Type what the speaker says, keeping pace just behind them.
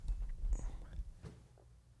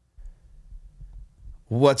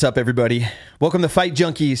What's up, everybody? Welcome to Fight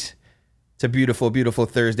Junkeez. It's a beautiful, beautiful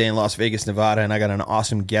Thursday in Las Vegas, Nevada, and I got an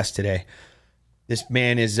awesome guest today. This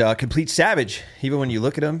man is a complete savage. Even when you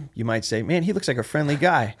look at him, you might say, man, he looks like a friendly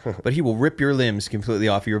guy, but he will rip your limbs completely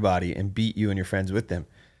off your body and beat you and your friends with them.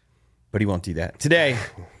 But he won't do that. Today,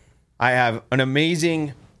 I have an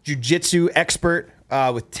amazing jiu-jitsu expert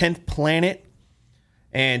with 10th Planet,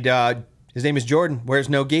 and his name is Jordan. Wears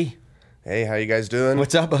no gi. Hey, how you guys doing?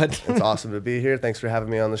 What's up, bud? It's awesome to be here. Thanks for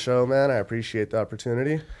having me on the show, man. I appreciate the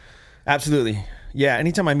opportunity. Absolutely. Yeah,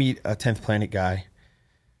 anytime I meet a 10th Planet guy,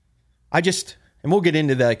 and we'll get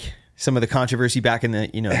into like some of the controversy back in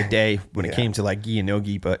the the day when it came to like gi and no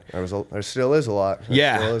gi, but there still is a lot.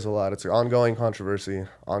 Still is a lot. It's an ongoing controversy,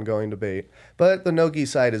 ongoing debate. But the no gi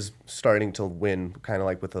side is starting to win, kind of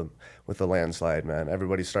like with the landslide, man.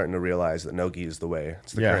 Everybody's starting to realize that no gi is the way.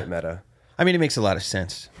 It's the current meta. I mean, it makes a lot of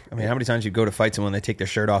sense. I mean, how many times you go to fight someone, they take their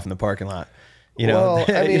shirt off in the parking lot?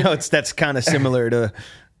 That's kind of similar to,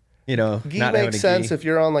 gi not makes sense if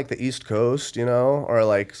you're on like the East Coast, or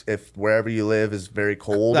like if wherever you live is very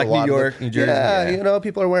cold. Like New York, New Jersey. Yeah,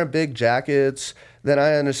 people are wearing big jackets. Then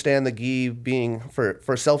I understand the gi being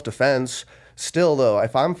for self-defense. Still, though,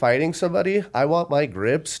 if I'm fighting somebody, I want my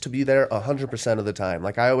grips to be there 100% of the time.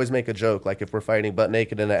 Like, I always make a joke, like, if we're fighting butt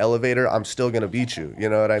naked in an elevator, I'm still going to beat you. You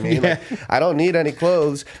know what I mean? Yeah. Like, I don't need any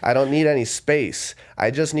clothes. I don't need any space.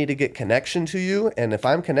 I just need to get connection to you. And if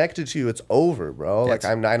I'm connected to you, it's over, bro.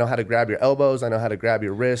 I know how to grab your elbows. I know how to grab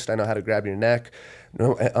your wrist. I know how to grab your neck.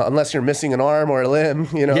 No, unless you're missing an arm or a limb,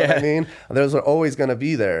 what I mean? Those are always going to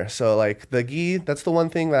be there. So, like, the gi, that's the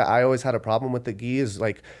one thing that I always had a problem with the gi is,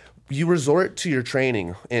 like, you resort to your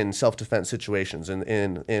training in self-defense situations and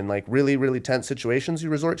in like really, really tense situations, you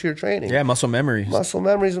resort to your training. Yeah, muscle memory. Muscle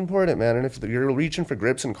memory is important, man. And if you're reaching for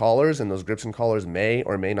grips and collars and those grips and collars may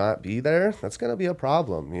or may not be there, that's going to be a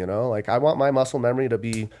problem, Like, I want my muscle memory to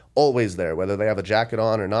be always there, whether they have a jacket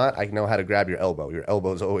on or not. I know how to grab your elbow. Your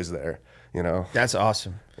elbow is always there, That's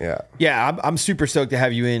awesome. Yeah. Yeah, I'm super stoked to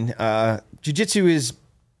have you in. Jiu-jitsu is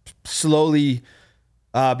slowly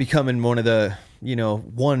becoming one of the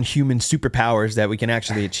one human superpowers that we can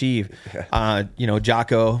actually achieve.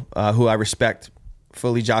 Jocko, who I respect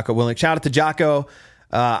fully, Jocko Willing. Shout out to Jocko.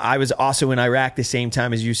 I was also in Iraq the same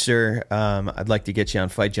time as you, sir. I'd like to get you on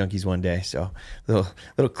Fight Junkeez one day. So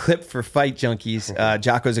little clip for Fight Junkeez.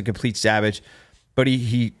 Jocko's a complete savage, but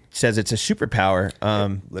he says it's a superpower.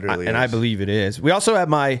 Literally, and I believe it is. We also have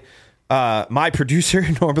my producer,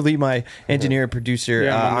 normally my engineer and producer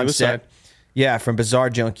on set. Yeah, from Bizarre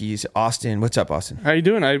Junkeez, Austin. What's up, Austin? How you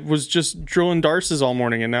doing? I was just drilling darces all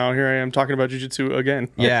morning, and now here I am talking about jiu-jitsu again.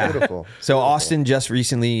 Yeah. Beautiful. So Austin just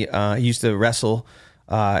recently he used to wrestle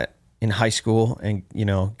in high school and,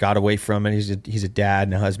 got away from it. He's a dad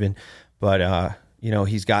and a husband. But,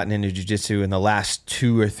 he's gotten into jiu-jitsu in the last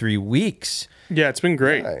 2 or 3 weeks. Yeah, it's been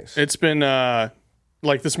great. Nice. It's been,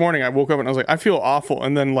 like this morning, I woke up and I was like, I feel awful.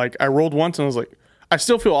 And then, like, I rolled once and I was like, I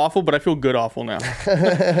still feel awful, but I feel good awful now.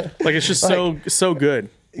 Like, it's just so good.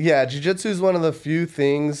 Yeah, jiu-jitsu is one of the few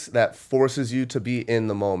things that forces you to be in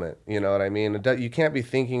the moment. You know what I mean? You can't be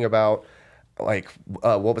thinking about, like,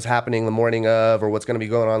 what was happening the morning of or what's going to be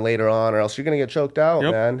going on later on, or else you're going to get choked out,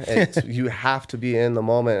 man. You have to be in the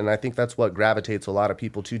moment, and I think that's what gravitates a lot of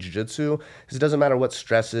people to jiu-jitsu, because it doesn't matter what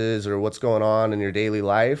stresses or what's going on in your daily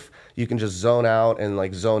life. You can just zone out and,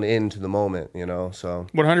 like, zone into the moment, so.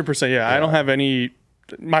 100%, yeah. I don't have any...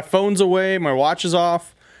 My phone's away, my watch is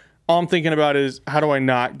off. All I'm thinking about is, how do I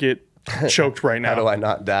not get choked right now? How do I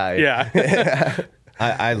not die? Yeah.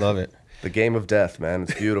 I love it. The game of death, man.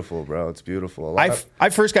 It's beautiful, bro. It's beautiful. I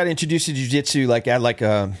first got introduced to jiu-jitsu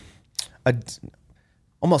at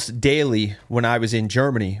almost daily when I was in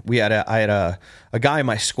Germany. I had a guy in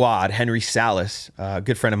my squad, Henry Salas, a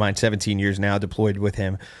good friend of mine, 17 years now, deployed with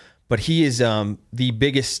him. But he is the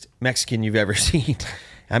biggest Mexican you've ever seen.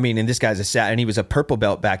 I mean, and this guy's and he was a purple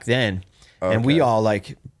belt back then. Okay. And we all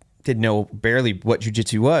didn't know barely what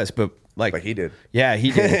jiu-jitsu was, but he did. Yeah,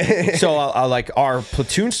 he did. So our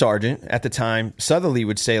platoon sergeant at the time, Southerly,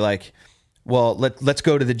 would say well, let's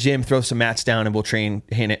go to the gym, throw some mats down, and we'll train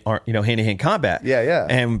hand-to-hand combat. Yeah.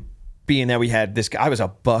 And being that we had this guy, I was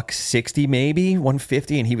 $160 maybe,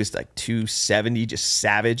 150, and he was like 270, just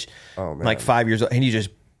savage. Oh man. Like 5 years old, and he just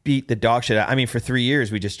beat the dog shit out. I mean, for 3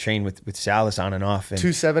 years we just trained with Salas on and off. And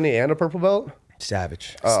 270 and a purple belt?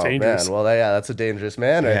 Savage. Oh dangerous. man, well yeah, that's a dangerous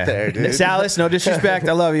man right there, dude. Salas, no disrespect,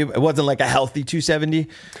 I love you. It wasn't like a healthy 270.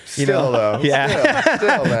 Still though, yeah.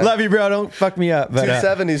 still, man. Love you, bro. Don't fuck me up. But,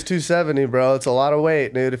 270 is 270, bro. It's a lot of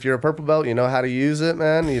weight, dude. If you're a purple belt, you know how to use it,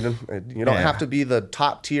 man. You don't have to be the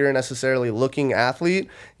top tier necessarily looking athlete.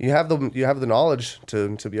 You have the knowledge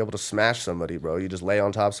to be able to smash somebody, bro. You just lay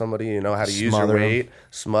on top of somebody. You know how to use your weight,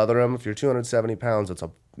 smother them. If you're 270 pounds, it's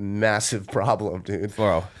a massive problem, dude.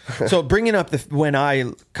 Bro. So bringing up when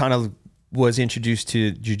I kind of was introduced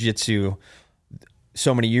to jiu-jitsu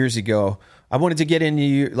so many years ago, I wanted to get into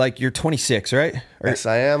you. Like, you're 26, right? Yes,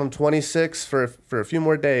 I am. I'm 26 for a few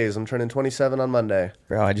more days. I'm turning 27 on Monday.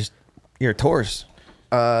 Bro, you're a Taurus.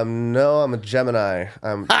 No, I'm a Gemini.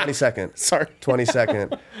 I'm 22nd. Sorry.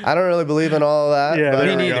 22nd. I don't really believe in all of that. Yeah, but,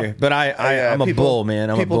 Me neither. But I'm a bull, man.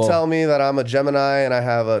 I'm a bull. People tell me that I'm a Gemini and I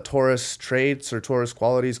have a Taurus traits or Taurus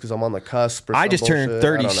qualities because I'm on the cusp. Or I just bullshit. turned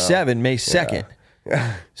 37 May 2nd.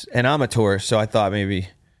 Yeah. And I'm a Taurus, so I thought maybe.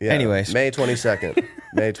 Yeah. Anyways. May 22nd.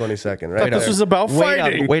 May 22nd. Right. This was about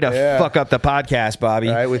fighting. Way to fuck up the podcast, Bobby.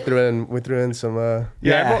 All right, we threw in some.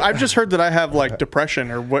 Yeah, I've just heard that I have like depression,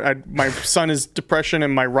 or my sun is depression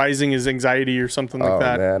and my rising is anxiety or something like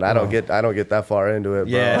that. Man, I don't get that far into it,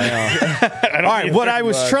 bro. Yeah. All right, what I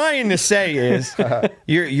was trying to say is,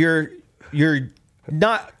 you're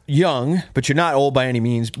not young, but you're not old by any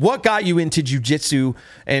means. What got you into jiu-jitsu?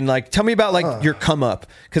 And like, tell me about like your come up,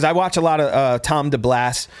 because I watch a lot of Tom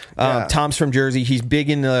DeBlas. Tom's from Jersey. He's big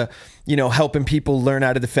into helping people learn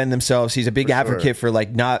how to defend themselves. He's a big advocate for like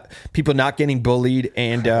people not getting bullied.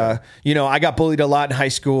 And I got bullied a lot in high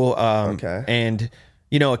school. And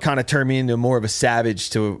it kind of turned me into more of a savage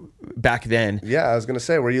to back then. Yeah, I was going to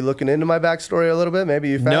say, were you looking into my backstory a little bit? Maybe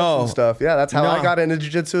you found some stuff. Yeah, that's how I got into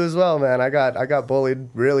jiu-jitsu as well, man. I got bullied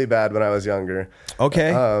really bad when I was younger.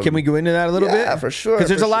 Okay. Can we go into that a little bit? Yeah, for sure. Because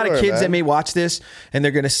there's a lot of kids that may watch this and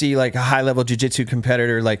they're going to see like a high-level jiu-jitsu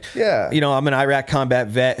competitor. Like, I'm an Iraq combat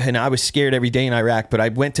vet and I was scared every day in Iraq, but I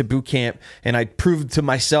went to boot camp and I proved to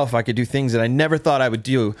myself I could do things that I never thought I would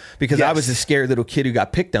do because I was a scared little kid who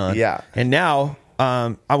got picked on. Yeah. And now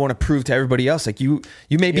I want to prove to everybody else, like you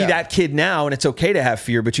may be that kid now and it's okay to have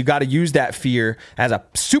fear, but you got to use that fear as a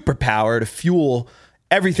superpower to fuel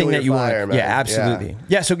everything that you want. Man. Yeah, absolutely.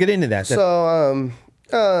 Yeah. So get into that. So,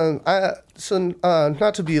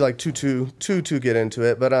 not to be like too get into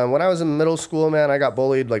it, but when I was in middle school, man, I got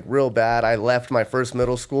bullied like real bad. I left my first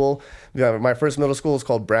middle school. My first middle school is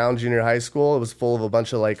called Brown Junior High School. It was full of a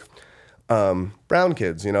bunch of like brown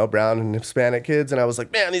kids, brown and Hispanic kids. And I was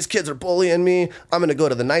like, man, these kids are bullying me. I'm going to go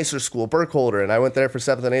to the nicer school, Burkholder. And I went there for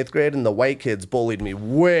 7th and 8th grade and the white kids bullied me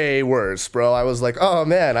way worse, bro. I was like, oh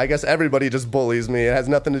man, I guess everybody just bullies me. It has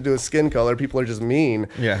nothing to do with skin color. People are just mean.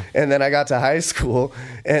 Yeah. And then I got to high school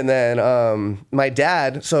and then my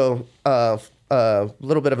dad, so a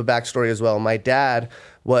little bit of a backstory as well. My dad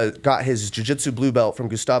got his jiu-jitsu blue belt from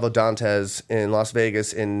Gustavo Dantes in Las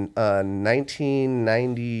Vegas in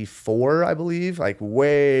 1994, I believe, like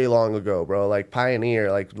way long ago, bro, like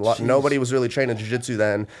pioneer, like nobody was really training jiu-jitsu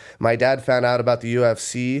then. My dad found out about the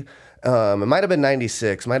UFC. It might have been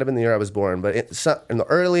 96, might have been the year I was born, but in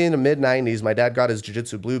the mid 90s, my dad got his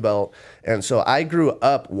jiu-jitsu blue belt. And so I grew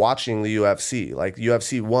up watching the UFC, like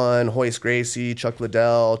UFC 1, Hoist Gracie, Chuck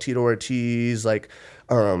Liddell, Tito Ortiz, like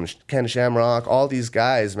Ken Shamrock, all these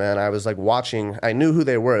guys, man. I was like watching. I knew who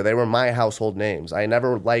they were. They were my household names. I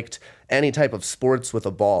never liked any type of sports with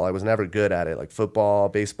a ball. I was never good at it, like football,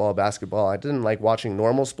 baseball, basketball. I didn't like watching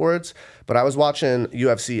normal sports, but I was watching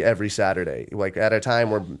UFC every Saturday, like at a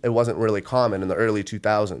time where it wasn't really common in the early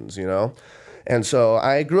 2000s, And so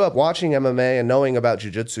I grew up watching MMA and knowing about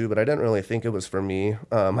jiu-jitsu, but I didn't really think it was for me.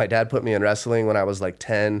 My dad put me in wrestling when I was like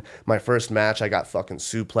 10. My first match, I got fucking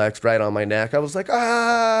suplexed right on my neck. I was like,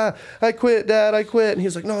 I quit, Dad, I quit. And he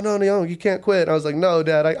was like, no, you can't quit. And I was like, no,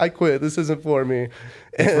 Dad, I quit. This isn't for me.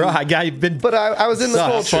 Bro, but I was in the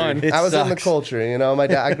culture. I was sucks. in the culture, My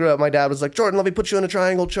dad. I grew up. My dad was like, Jordan, let me put you in a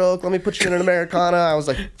triangle choke. Let me put you in an Americana. I was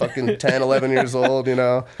like fucking 10, 11 years old.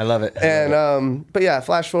 I love it. And but yeah,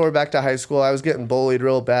 flash forward back to high school. I was getting bullied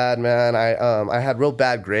real bad, man. I had real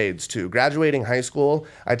bad grades too. Graduating high school,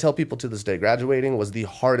 I tell people to this day, graduating was the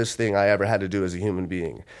hardest thing I ever had to do as a human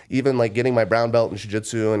being. Even like getting my brown belt in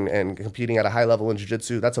jiu-jitsu and competing at a high level in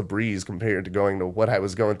jiu-jitsu, that's a breeze compared to going to what I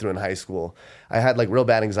was going through in high school. I had like real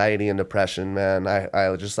bad anxiety and depression, man.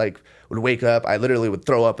 I just like would wake up. I literally would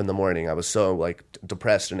throw up in the morning. I was so like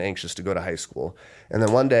depressed and anxious to go to high school. And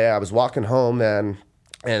then one day I was walking home, and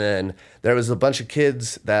And then there was a bunch of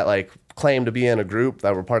kids that like claimed to be in a group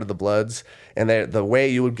that were part of the Bloods. And the way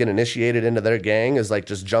you would get initiated into their gang is like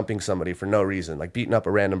just jumping somebody for no reason, like beating up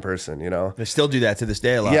a random person, you know? They still do that to this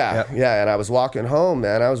day a lot. Yeah. And I was walking home,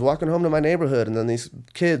 man. I was walking home to my neighborhood, and then these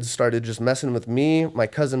kids started just messing with me, my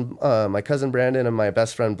cousin Brandon, and my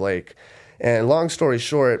best friend Blake. And long story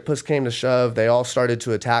short, push came to shove. They all started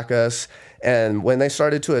to attack us. And when they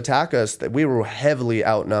started to attack us, we were heavily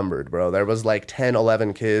outnumbered, bro. There was like 10,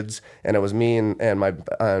 11 kids, and it was me and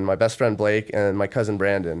my best friend Blake and my cousin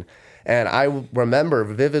Brandon. And I remember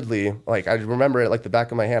vividly, like I remember it like the back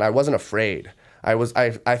of my hand. I wasn't afraid.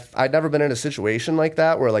 I'd never been in a situation like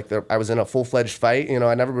that where like I was in a full-fledged fight. You know,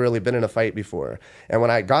 I'd never really been in a fight before. And when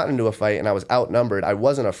I got into a fight and I was outnumbered, I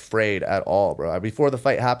wasn't afraid at all, bro. Before the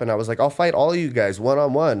fight happened, I was like, I'll fight all of you guys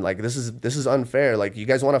one-on-one. Like this is unfair. Like you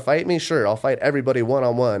guys want to fight me? Sure, I'll fight everybody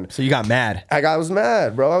one-on-one. So you got mad? I was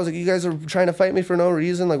mad, bro. I was like, you guys are trying to fight me for no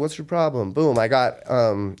reason. Like, what's your problem? Boom. I got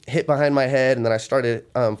hit behind my head, and then I started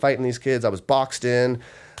fighting these kids. I was boxed in.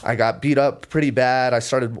 I got beat up pretty bad. I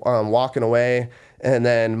started walking away, and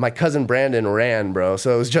then my cousin Brandon ran, bro.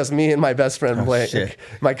 So it was just me and my best friend Blake. Shit.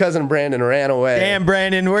 My cousin Brandon ran away. Damn,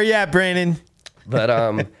 Brandon, where you at, Brandon? But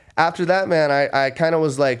after that, man, I kind of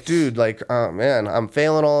was like, dude, like, man, I'm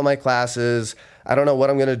failing all of my classes. I don't know what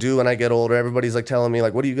I'm going to do when I get older. Everybody's like telling me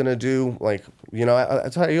like, what are you going to do? Like, you know,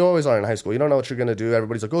 that's how you always are in high school. You don't know what you're going to do.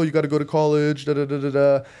 Everybody's like, oh, you got to go to college. Da, da, da, da,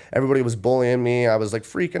 da. Everybody was bullying me. I was like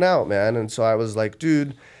freaking out, man. And so I was like,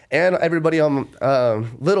 dude, and everybody on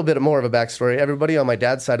little bit more of a backstory. Everybody on my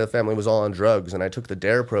dad's side of the family was all on drugs, and I took the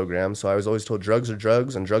DARE program. So I was always told drugs are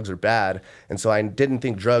drugs and drugs are bad. And so I didn't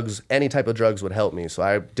think any type of drugs would help me. So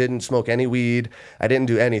I didn't smoke any weed. I didn't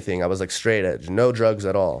do anything. I was like straight edge, no drugs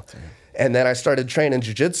at all. And then I started training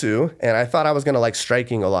jiu-jitsu, and I thought I was going to like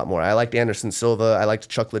striking a lot more. I liked Anderson Silva. I liked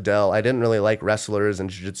Chuck Liddell. I didn't really like wrestlers and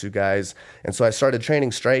jiu-jitsu guys. And so I started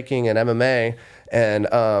training striking and MMA and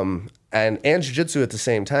jiu-jitsu at the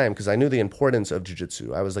same time, because I knew the importance of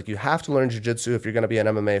jiu-jitsu. I was like, you have to learn jiu-jitsu if you're going to be an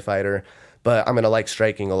MMA fighter, but I'm going to like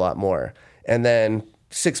striking a lot more. And then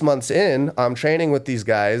 6 months in, I'm training with these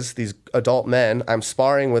guys, these adult men. I'm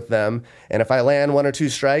sparring with them. And if I land 1 or 2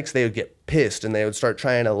 strikes, they would get pissed and they would start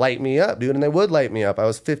trying to light me up, dude. And they would light me up. I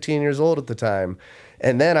was 15 years old at the time.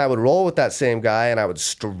 And then I would roll with that same guy and I would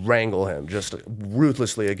strangle him just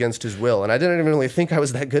ruthlessly against his will. And I didn't even really think I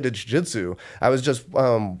was that good at jiu-jitsu. I was just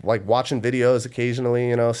like watching videos occasionally,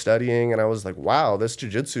 you know, studying. And I was like, wow, this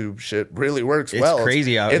jiu-jitsu shit really works well. It's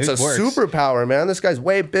crazy how it's it a works. Superpower, man. This guy's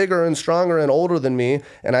way bigger and stronger and older than me.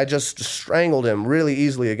 And I just strangled him really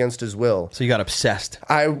easily against his will. So you got obsessed.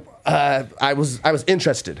 I was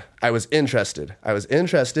interested.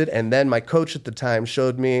 And then my coach at the time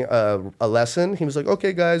showed me a lesson. He was like,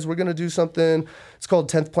 okay, guys, we're going to do something. It's called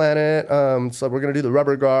 10th Planet. So we're going to do the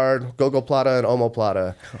rubber guard, gogoplata, and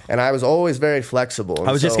omoplata. And I was always very flexible. And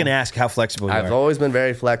I was just going to ask how flexible you are. I've always been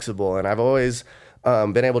very flexible, and I've always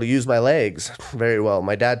been able to use my legs very well.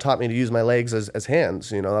 My dad taught me to use my legs as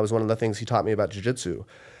hands. You know, that was one of the things he taught me about jiu-jitsu.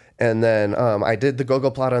 And then I did the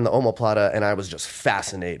gogoplata and the omoplata, and I was just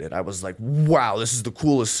fascinated. I was like, wow, this is the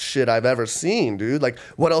coolest shit I've ever seen, dude. Like,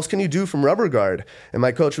 what else can you do from rubber guard? And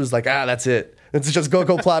my coach was like, that's it. It's just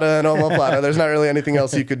gogoplata and omoplata. There's not really anything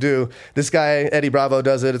else you could do. This guy, Eddie Bravo,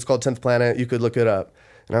 does it. It's called 10th Planet. You could look it up.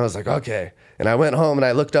 And I was like, okay. And I went home, and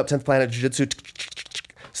I looked up 10th Planet Jiu-Jitsu,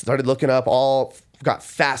 started looking up got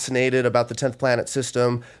fascinated about the 10th Planet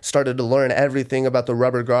system, started to learn everything about the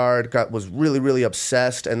rubber guard, was really, really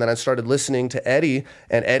obsessed. And then I started listening to Eddie,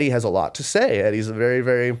 and Eddie has a lot to say. Eddie's a very,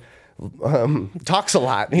 very, talks a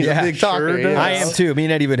lot. He's a big talker. Sure you know? I am too. Me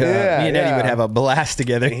and Eddie would have a blast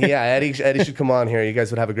together. Yeah, Eddie should come on here. You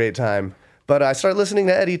guys would have a great time. But I started listening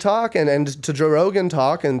to Eddie talk and to Joe Rogan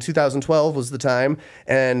talk, and 2012 was the time.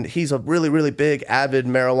 And he's a really, really big, avid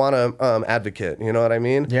marijuana advocate. You know what I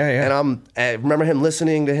mean? Yeah, yeah. And I remember him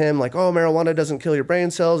listening to him like, oh, marijuana doesn't kill your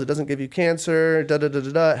brain cells. It doesn't give you cancer.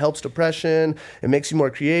 It helps depression. It makes you more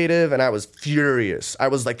creative. And I was furious. I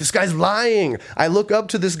was like, this guy's lying. I look up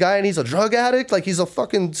to this guy, and he's a drug addict. Like, he's a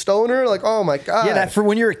fucking stoner. Like, oh, my God. Yeah, that for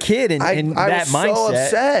when you're a kid and that mindset. I was so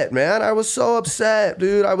upset, man. I was so upset,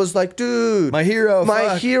 dude. I was like, dude. My hero.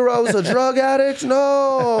 Hero's a drug addict?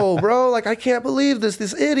 No, bro. Like, I can't believe this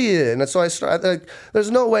idiot. And so I started, like, there's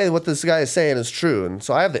no way what this guy is saying is true. And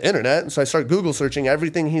so I have the internet, and so I start Google searching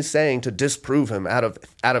everything he's saying to disprove him out of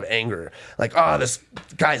anger. Like, this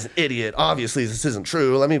guy's an idiot. Obviously, this isn't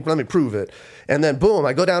true. Let me prove it. And then boom,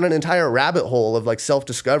 I go down an entire rabbit hole of like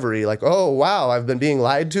self-discovery. Like, oh wow, I've been being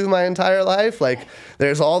lied to my entire life. Like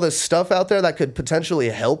there's all this stuff out there that could potentially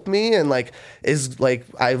help me. And like, is like,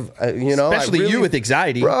 especially you with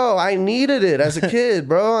anxiety, bro, I needed it as a kid,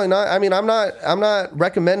 bro. And I'm not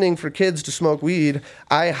recommending for kids to smoke weed.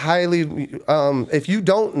 I highly, if you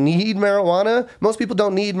don't need marijuana, most people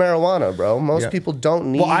don't need marijuana, bro. Most people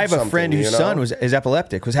don't need. Well, I have a friend whose son is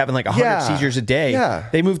epileptic, was having like 100 seizures a day. Yeah.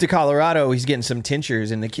 They moved to Colorado. He's getting some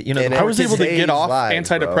tinctures, and I was able to get off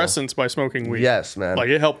antidepressants by smoking weed. Yes, man. Like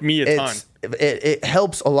it helped me a ton. It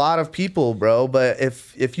helps a lot of people, bro. But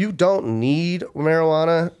if you don't need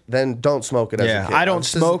marijuana, then don't smoke it as a kid. I don't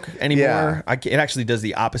smoke anymore. It actually does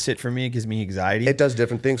the opposite for me. It gives me anxiety. It does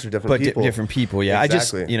different things for different people. Different people, yeah.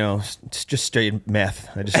 Exactly. I just, it's just straight meth.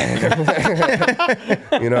 I just,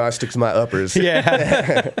 I stick to my uppers.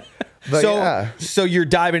 Yeah. So you're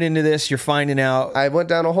diving into this. You're finding out. I went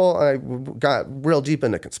down a hole. I got real deep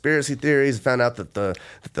into conspiracy theories. Found out that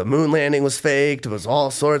the moon landing was faked. It was all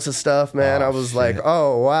sorts of stuff, man. I was like,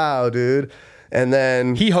 oh wow, dude. And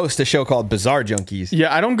then he hosts a show called Bizarre Junkeez.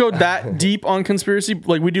 Yeah, I don't go that deep on conspiracy.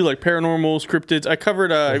 Like we do like paranormals, cryptids. I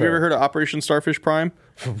covered. Have you ever heard of Operation Starfish Prime?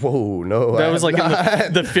 Whoa, no. That was like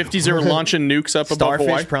in the 50s. They were launching nukes up above Hawaii.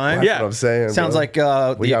 Starfish Prime? That's what I'm saying. Sounds like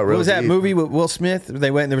what was that movie with Will Smith?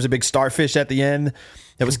 They went and there was a big starfish at the end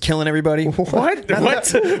that was killing everybody. What?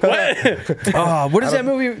 What? Oh, what is that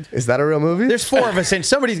movie? Is that a real movie? There's 4 of us, and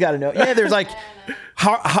somebody's got to know. Yeah, there's like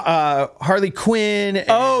Harley Quinn.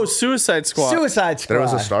 And Suicide Squad. There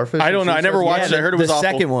was a starfish? I don't know. I never watched it. I heard it was awful.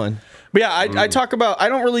 The second one. But yeah, I talk about. I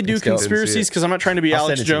don't really do conspiracies because I'm not trying to be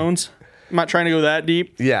Alex Jones. I'm not trying to go that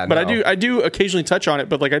deep. Yeah, but I do occasionally touch on it.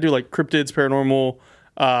 But like I do like cryptids,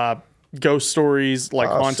 paranormal, ghost stories, like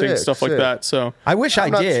haunting stuff like that. So I wish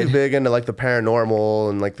I'm I did. not too big into like the paranormal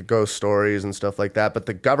and like the ghost stories and stuff like that. But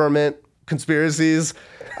the government conspiracies.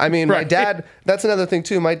 I mean, my dad, that's another thing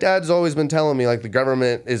too. My dad's always been telling me like the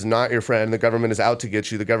government is not your friend. The government is out to get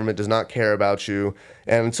you. The government does not care about you.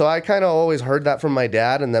 And so I kind of always heard that from my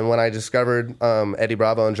dad. And then when I discovered Eddie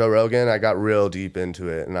Bravo and Joe Rogan, I got real deep into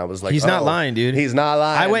it. And I was like, he's not lying, dude. He's not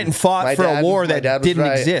lying. I went and fought for a war that didn't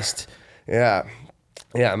exist. Yeah.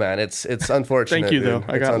 Yeah, man. It's unfortunate. Thank you, though.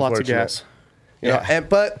 I got lots of gas.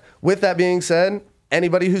 But with that being said,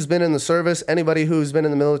 anybody who's been in the service, anybody who's been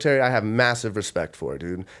in the military, I have massive respect for,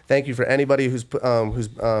 dude. Thank you for anybody who's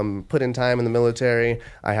put in time in the military.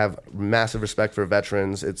 I have massive respect for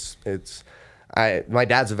veterans. My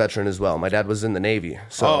dad's a veteran as well. My dad was in the Navy,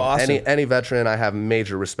 so awesome. any veteran I have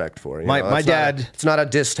major respect for. My dad. It's not a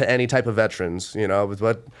diss to any type of veterans,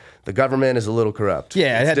 but the government is a little corrupt.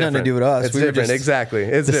 Yeah, it had nothing to do with us. It's different, exactly.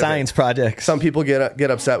 It's the science projects. Some people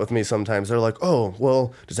get upset with me sometimes. They're like, "Oh,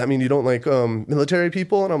 well, does that mean you don't like military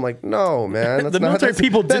people?" And I'm like, "No, man. The military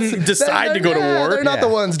people didn't decide to go to war. They're not the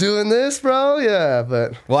ones doing this, bro." Yeah,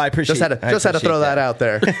 but I appreciate. Just had to throw that out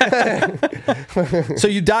there. So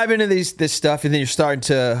you dive into this stuff, and then you're starting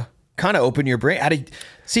to kind of open your brain. I didn't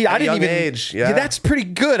even. Age, yeah. That's pretty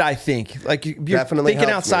good, I think. Like you're definitely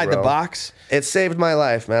thinking outside the box. It saved my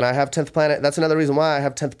life, man. I have 10th Planet. That's another reason why I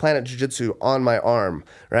have 10th Planet Jiu Jitsu on my arm,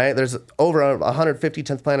 right? There's over 150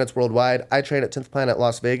 10th Planets worldwide. I train at 10th Planet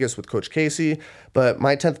Las Vegas with Coach Casey, but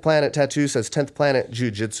my 10th Planet tattoo says 10th Planet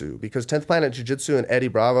Jiu Jitsu because 10th Planet Jiu Jitsu and Eddie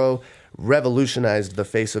Bravo revolutionized the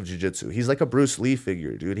face of Jiu Jitsu. He's like a Bruce Lee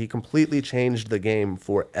figure, dude. He completely changed the game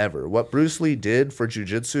forever. What Bruce Lee did for Jiu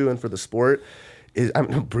Jitsu and for the sport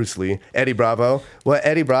Bruce Lee, Eddie Bravo. What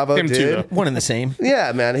Eddie Bravo did, too, one and the same.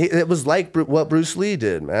 Yeah, man. It was like what Bruce Lee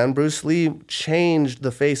did, man. Bruce Lee changed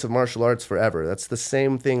the face of martial arts forever. That's the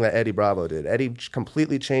same thing that Eddie Bravo did. Eddie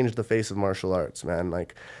completely changed the face of martial arts, man.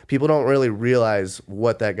 Like people don't really realize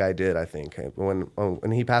what that guy did. I think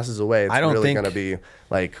when he passes away, it's really going to be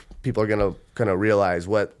like people are going to realize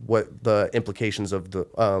what the implications of the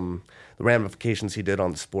ramifications he did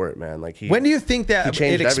on the sport, man. Like when do you think that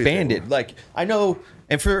it expanded? Everything. Like I know,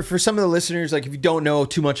 and for some of the listeners, like if you don't know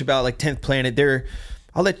too much about like 10th Planet,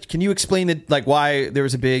 can you explain it, like why there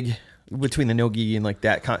was a big between the no-gi and like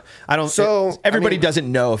that? Everybody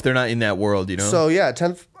doesn't know if they're not in that world, you know? So yeah,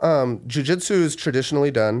 10th jiu-jitsu is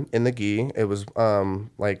traditionally done in the gi. It was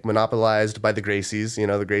like monopolized by the Gracies. You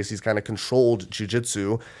know, the Gracies kind of controlled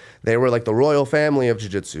jiu-jitsu. They were like the royal family of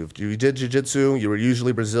jiu-jitsu. If you did jiu-jitsu, you were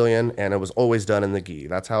usually Brazilian, and it was always done in the gi.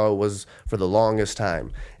 That's how it was for the longest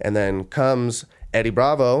time. And then comes Eddie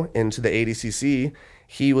Bravo into the ADCC.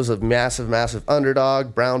 He was a massive, massive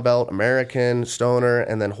underdog, brown belt, American, stoner,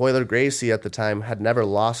 and then Royler Gracie at the time had never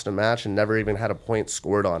lost a match and never even had a point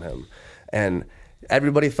scored on him. And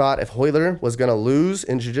Everybody thought if Royler was going to lose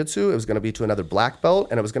in jiu-jitsu, it was going to be to another black belt,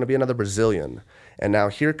 and it was going to be another Brazilian. And now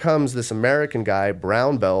here comes this American guy,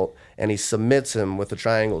 brown belt, and he submits him with a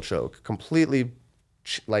triangle choke. Completely,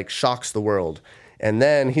 shocks the world. And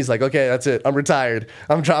then he's like, okay, that's it. I'm retired.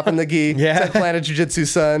 I'm dropping the gi. Yeah. Planet Jiu Jitsu,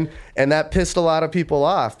 son. And that pissed a lot of people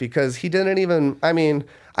off because he didn't even, I mean,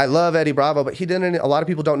 I love Eddie Bravo, but a lot of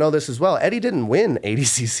people don't know this as well. Eddie didn't win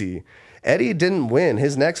ADCC. Eddie didn't win.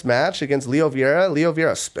 His next match against Leo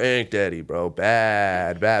Vieira spanked Eddie, bro.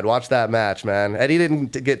 Bad. Watch that match, man. Eddie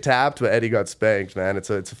didn't get tapped, but Eddie got spanked, man.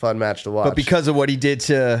 It's a fun match to watch. But because of what he did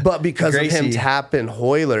to because Gracie. of him tapping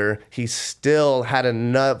Royler, he still had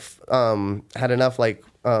enough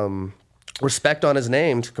respect on his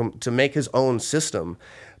name to make his own system.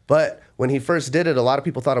 But when he first did it, a lot of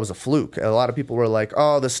people thought it was a fluke. A lot of people were like,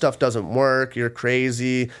 "Oh, this stuff doesn't work. You're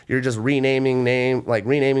crazy. You're just renaming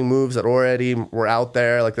moves that already were out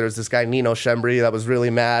there." Like there's this guy Nino Schembri that was really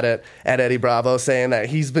mad at Eddie Bravo, saying that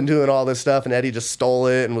he's been doing all this stuff and Eddie just stole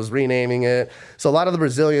it and was renaming it. So a lot of the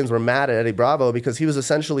Brazilians were mad at Eddie Bravo because he was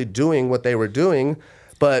essentially doing what they were doing,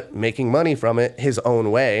 but making money from it his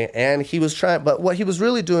own way. And he was trying, but what he was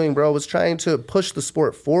really doing, bro, was trying to push the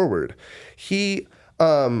sport forward. He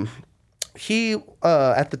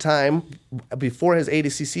at the time, before his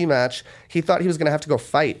ADCC match, he thought he was going to have to go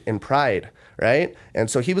fight in Pride, right? And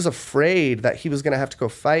so he was afraid that he was going to have to go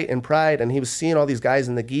fight in Pride, and he was seeing all these guys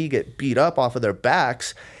in the gi get beat up off of their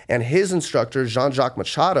backs, and his instructor, Jean-Jacques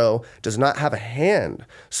Machado, does not have a hand.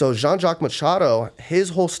 So Jean-Jacques Machado, his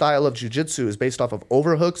whole style of jiu-jitsu is based off of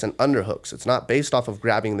overhooks and underhooks. It's not based off of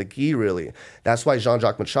grabbing the gi, really. That's why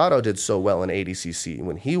Jean-Jacques Machado did so well in ADCC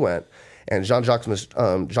when he went. And Jean-Jacques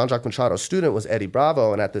Machado's student was Eddie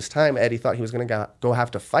Bravo. And at this time, Eddie thought he was going to go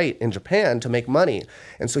have to fight in Japan to make money.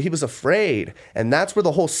 And so he was afraid. And that's where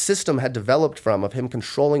the whole system had developed from, of him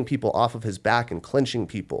controlling people off of his back and clinching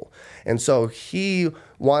people. And so he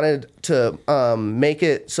wanted to make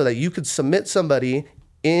it so that you could submit somebody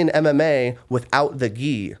in MMA without the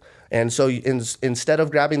gi. And so instead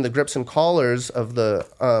of grabbing the grips and collars of the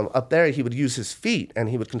up there, he would use his feet and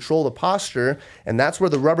he would control the posture. And that's where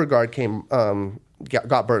the rubber guard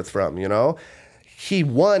got birthed from, you know? He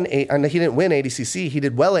won, and he didn't win ADCC. He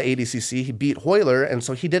did well at ADCC. He beat Royler, and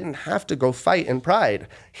so he didn't have to go fight in Pride.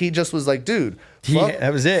 He just was like, dude,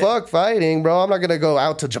 that was it. Fuck fighting, bro. I'm not going to go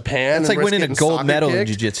out to Japan. It's like winning a gold medal in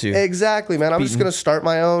jiu-jitsu. Exactly, man. I'm just going to start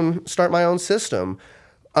my own system.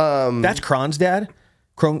 That's Kron's dad?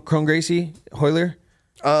 Kron Gracie Royler?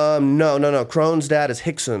 No. Krohn's dad is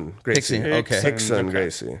Hickson Gracie. Hickson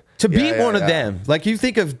Gracie. To beat one of them, like you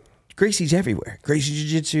think of Gracie's everywhere. Gracie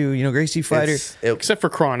Jiu-Jitsu, Gracie fighter. Except for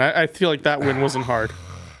Kron. I feel like that win wasn't hard.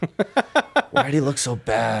 Why did he look so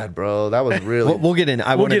bad, bro? That was really. We'll get in.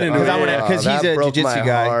 Because he's a jiu-jitsu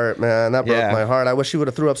guy. Heart, man. That broke my heart. I wish he would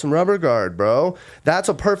have threw up some rubber guard, bro. That's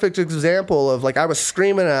a perfect example of I was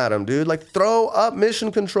screaming at him, dude. Throw up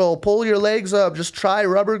mission control, pull your legs up, just try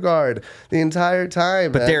rubber guard the entire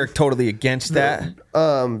time. But they're totally against that.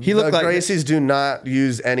 He looked the Gracies do not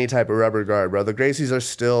use any type of rubber guard, bro. The Gracies are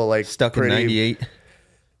still stuck in 98.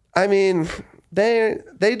 I mean. They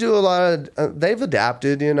do a lot of, they've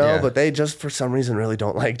adapted, but they just for some reason really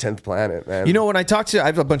don't like 10th Planet, man. When I talk to, I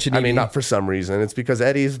have a bunch of Navy. I mean, not for some reason. It's because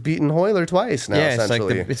Eddie's beaten Royler twice now,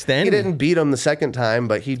 essentially. It's the enemy. He didn't beat him the second time,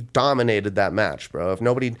 but he dominated that match, bro.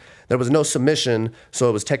 There was no submission, so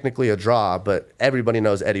it was technically a draw, but everybody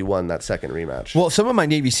knows Eddie won that second rematch. Well, some of my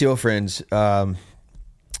Navy SEAL friends,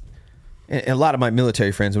 and a lot of my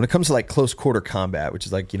military friends, when it comes to close quarter combat, which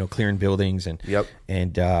is clearing buildings and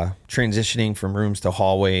transitioning from rooms to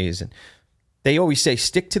hallways, and they always say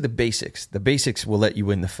stick to the basics. The basics will let you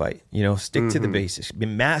win the fight. Stick to the basics,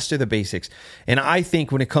 master the basics. And I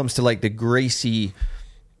think when it comes to the Gracie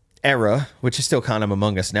era, which is still kind of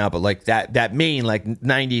among us now, but that main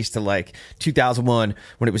 90s to 2001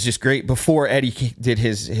 when it was just great before Eddie did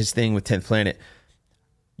his thing with 10th Planet.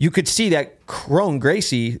 You could see that Kron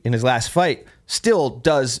Gracie in his last fight still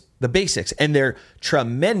does the basics, and they're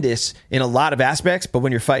tremendous in a lot of aspects. But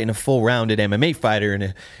when you're fighting a full-rounded MMA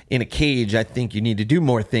fighter in a cage, I think you need to do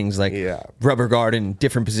more things like rubber guard in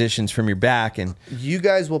different positions from your back. And you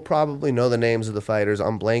guys will probably know the names of the fighters.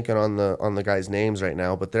 I'm blanking on the guys' names right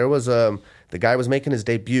now, but there was a The guy was making his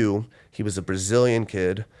debut. He was a Brazilian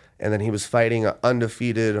kid. And then he was fighting an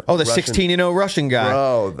undefeated. Oh, the 16-0 Russian guy.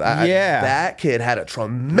 Bro, that kid had a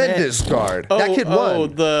tremendous guard. That kid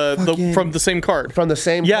won. From the same card. From the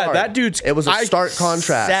same card. That dude's. It was a stark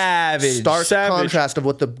contrast. Stark contrast of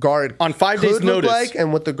what the guard on 5 days could notice look like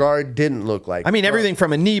and what the guard didn't look like. I mean, everything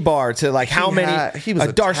from a knee bar to like how many he was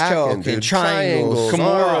a darce choke and triangles,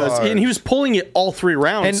 Kimuras, and he was pulling it all 3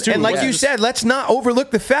 rounds too. And like you said, let's not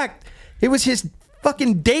overlook the fact it was his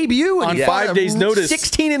fucking debut on 5 days notice.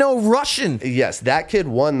 16-0 Russian. Yes, that kid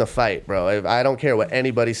won the fight, bro. I don't care what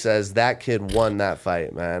anybody says. That kid won that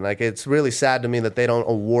fight, man. Like, it's really sad to me that they don't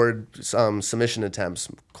award submission attempts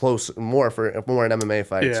more in MMA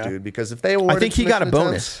fights, dude. Because if they awarded, I think he got a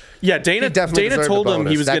bonus. Yeah, Dana told him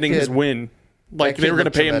he was getting his win. Like they were going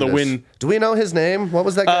to pay him the win. Do we know his name? What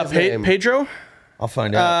was that guy's name? Pedro. I'll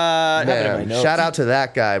find out. Man, shout out to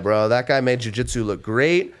that guy, bro. That guy made jiu-jitsu look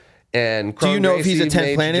great. And do you know if he's a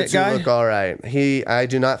 10th Planet guy? Look all right. I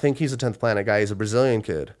do not think he's a 10th Planet guy. He's a Brazilian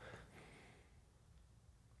kid.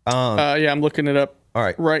 Yeah, I'm looking it up.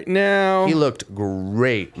 All right now. He looked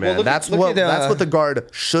great, man. Well, that's what the guard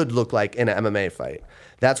should look like in an MMA fight.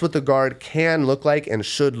 That's what the guard can look like and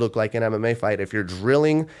should look like in an MMA fight. If you're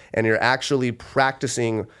drilling and you're actually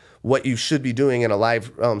practicing what you should be doing in a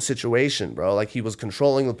live situation, bro. Like, he was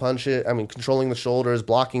controlling controlling the shoulders,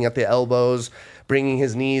 blocking at the elbows, bringing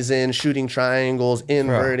his knees in, shooting triangles,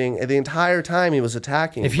 inverting. The entire time he was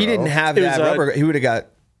attacking. If he didn't have that rubber, he would have got...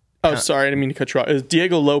 Oh, sorry, I didn't mean to cut you off. It was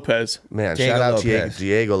Diego Lopez. Man, shout out to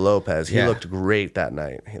Diego Lopez. He looked great that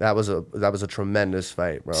night. That was a tremendous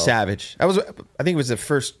fight, bro. Savage. I think it was the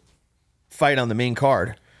first fight on the main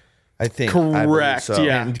card. I think. Correct. So.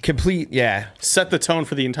 Yeah. And complete. Yeah. Set the tone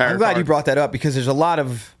for the entire I'm glad card. you brought that up because there's a lot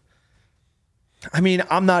of. I mean,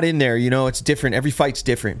 I'm not in there. It's different. Every fight's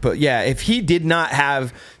different. But yeah, if he did not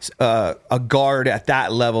have a guard at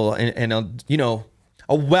that level and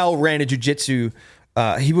a well-rounded jiu-jitsu,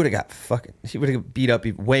 he would have got he would have beat up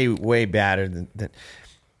way, way badder than.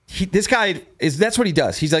 This guy that's what he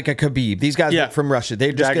does. He's like a Khabib. These guys from Russia,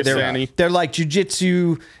 they're like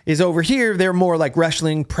jiu-jitsu is over here. They're more like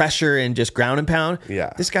wrestling, pressure, and just ground and pound.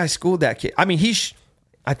 Yeah. This guy schooled that kid. I mean,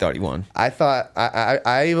 I thought he won. I thought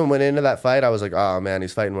I even went into that fight. I was like, oh man,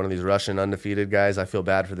 he's fighting one of these Russian undefeated guys. I feel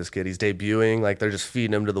bad for this kid. He's debuting. Like, they're just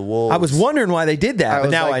feeding him to the wolves. I was wondering why they did that,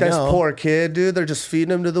 but now I know. This poor kid, dude. They're just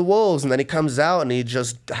feeding him to the wolves, and then he comes out and he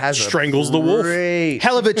just strangles the wolf.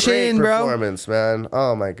 Hell of a chin, bro. Performance, man.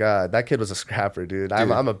 Oh my god, that kid was a scrapper, dude.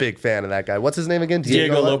 I'm a big fan of that guy. What's his name again?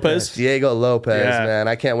 Diego Lopez. Diego Lopez, man.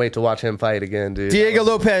 I can't wait to watch him fight again, dude. Diego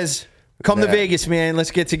Lopez. Come to Vegas, man.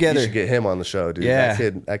 Let's get together. You should get him on the show, dude.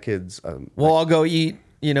 Yeah. That kid's... we'll all go eat,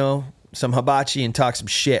 some hibachi and talk some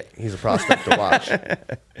shit. He's a prospect to watch.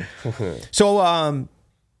 So,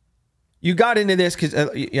 you got into this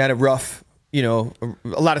because you had a rough, a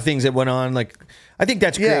lot of things that went on. Like, I think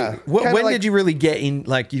that's great. When did you really get in?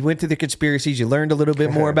 Like, you went through the conspiracies. You learned a little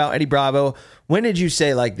bit more about Eddie Bravo. When did you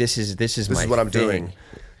say, like, this is what I'm doing?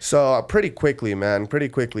 So pretty quickly,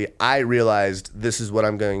 I realized this is what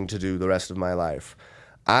I'm going to do the rest of my life.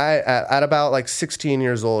 At about like 16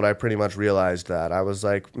 years old, I pretty much realized that. I was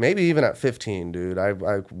like, maybe even at 15, dude.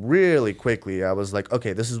 I really quickly, I was like,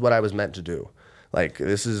 okay, this is what I was meant to do. Like,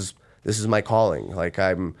 this is my calling. Like,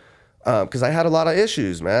 because I had a lot of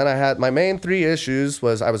issues, man. I had my main 3 issues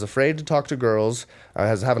was I was afraid to talk to girls. I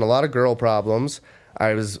was having a lot of girl problems.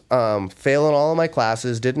 I was failing all of my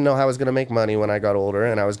classes, didn't know how I was going to make money when I got older,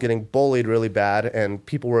 and I was getting bullied really bad, and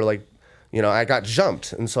people were like, I got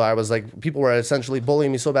jumped, and so I was like, people were essentially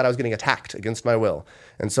bullying me so bad I was getting attacked against my will.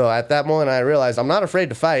 And so at that moment, I realized I'm not afraid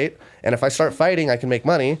to fight, and if I start fighting, I can make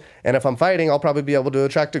money, and if I'm fighting, I'll probably be able to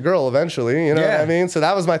attract a girl eventually, what I mean? So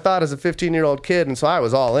that was my thought as a 15-year-old kid, and so I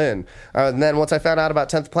was all in. And then once I found out about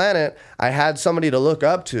 10th Planet, I had somebody to look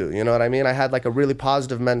up to, you know what I mean? I had like a really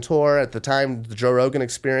positive mentor. At the time, the Joe Rogan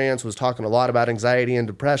Experience was talking a lot about anxiety and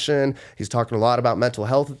depression. He's talking a lot about mental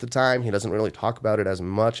health at the time. He doesn't really talk about it as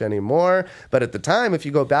much anymore. But at the time, if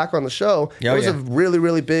you go back on the show, it was a really,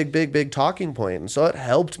 really big talking point. And so it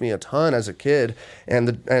helped me a ton as a kid.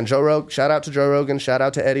 And Joe Rogan, shout out to Joe Rogan, shout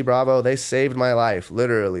out to Eddie Bravo. They saved my life,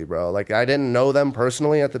 literally, bro. Like, I didn't know them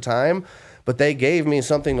personally at the time, but they gave me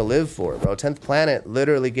something to live for, bro. 10th Planet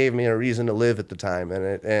literally gave me a reason to live at the time.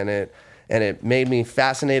 And it made me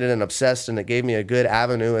fascinated and obsessed, and it gave me a good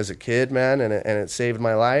avenue as a kid, man, and it saved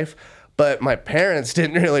my life. But my parents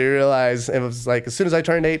didn't really realize. It was like, as soon as I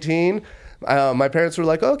turned 18, my parents were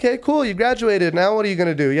like, okay, cool, you graduated. Now what are you going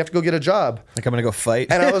to do? You have to go get a job. Like, I'm going to go fight.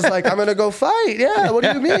 And I was like, I'm going to go fight. Yeah, what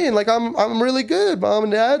do you mean? Like, I'm really good, Mom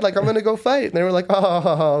and Dad. Like, I'm going to go fight. And they were like,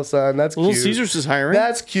 oh, son, that's cute. Little Caesars is hiring.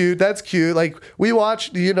 That's cute. That's cute. Like, we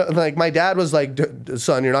watched, like, my dad was like,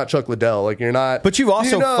 son, you're not Chuck Liddell. Like, you're not. But you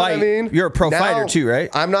also fight. I mean? You're a pro fighter too, right?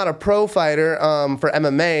 I'm not a pro fighter for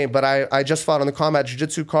MMA, but I just fought on the Combat Jiu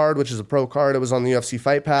Jitsu card, which is a pro card. It was on the UFC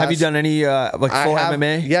Fight Pass. Have you done any full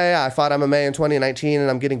MMA? Yeah. I fought MMA in 2019, and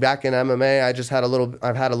I'm getting back in MMA.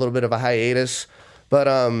 I've had a little bit of a hiatus, but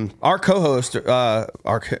our co-host,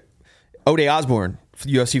 Ode Osborne,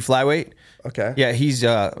 UFC flyweight. Okay. Yeah, he's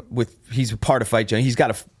a part of Fight Junk. He's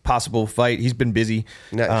got a possible fight. He's been busy.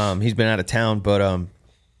 Nice. He's been out of town, but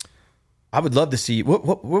I would love to see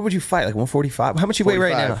what would you fight, like 145? How much you weigh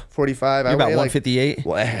right now? 45. You're about 158.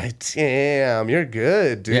 Damn, you're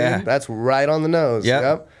good, dude. Yeah. That's right on the nose.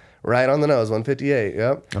 Yep. Right on the nose, 158.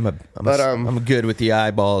 Yep. I'm good with the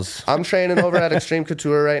eyeballs. I'm training over at Extreme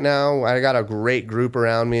Couture right now. I got a great group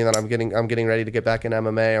around me that I'm getting ready to get back in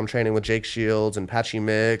MMA. I'm training with Jake Shields and Patchy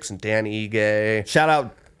Mix and Dan Ige. Shout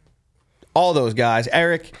out all those guys.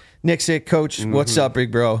 Eric Nixick, coach, what's up,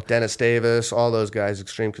 big bro? Dennis Davis, all those guys,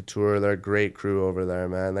 Extreme Couture. They're a great crew over there,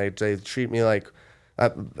 man. They treat me like.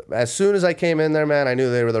 As soon as I came in there, man, I knew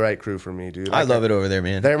they were the right crew for me, dude. I love it over there,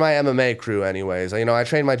 man. They're my MMA crew anyways. You know, I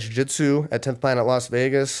train my jiu-jitsu at 10th Planet Las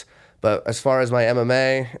Vegas, but as far as my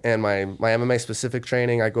MMA and my MMA specific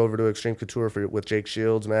training, I go over to Extreme Couture with Jake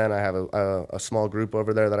Shields, man. I have a small group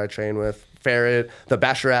over there that I train with. Ferret, the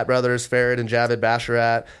Basharat brothers, Ferret and Javid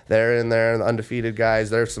Basharat, they're in there, the undefeated guys.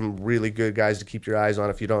 They're some really good guys to keep your eyes on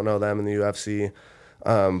if you don't know them in the UFC.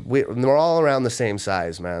 We're all around the same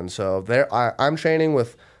size, man. So I'm training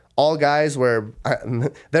with all guys where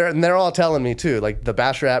they're all telling me too, like the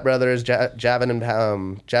Basharat brothers,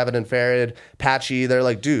 Javid and Farid, Patchy. They're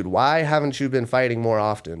like, dude, why haven't you been fighting more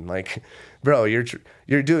often? Like, bro,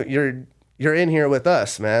 you're in here with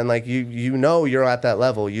us, man. Like you know you're at that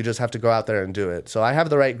level. You just have to go out there and do it. So I have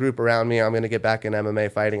the right group around me. I'm going to get back in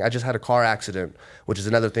MMA fighting. I just had a car accident, which is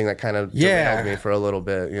another thing that kind of derailed me for a little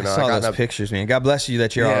bit. You know, I saw those pictures, man. God bless you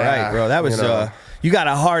that you're all right, bro. That was you got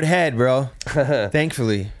a hard head, bro.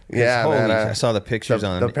 Thankfully. Yeah, man. I saw the pictures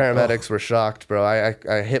on the paramedics were shocked, bro.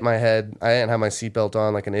 I hit my head. I didn't have my seatbelt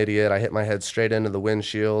on like an idiot. I hit my head straight into the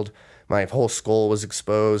windshield. My whole skull was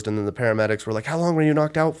exposed, and then the paramedics were like, "How long were you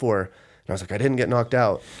knocked out for?" And I was like, I didn't get knocked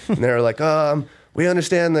out. And they were like, we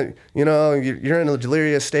understand that, you know, you're in a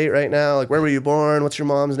delirious state right now. Like, where were you born? What's your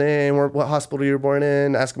mom's name? What hospital you were born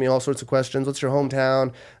in? Asking me all sorts of questions. What's your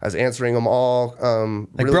hometown? I was answering them all.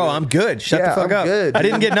 Bro, I'm good. Shut the fuck up. Good, I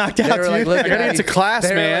didn't get knocked out, dude. I gotta get to class,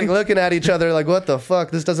 man. They were like looking at each other like, what the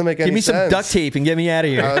fuck? This doesn't make any sense. Give me some duct tape and get me out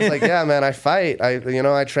of here. I was like, yeah, man, I fight.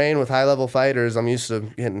 I train with high-level fighters. I'm used to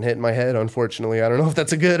getting hit in my head, unfortunately. I don't know if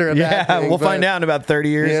that's a good or a bad thing. Yeah, we'll find out in about 30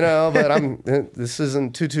 years. You know, but this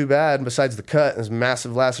isn't too bad. Besides the cut, this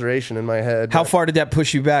massive laceration in my head. How far did that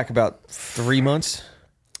push you back? About 3 months?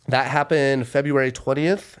 That happened February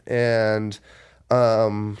 20th, and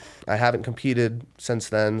I haven't competed since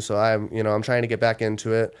then. So I'm trying to get back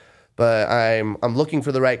into it, but I'm looking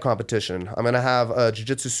for the right competition. I'm gonna have a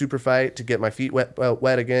jiu-jitsu super fight to get my feet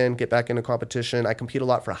wet again, get back into competition. I compete a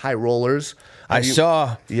lot for high rollers.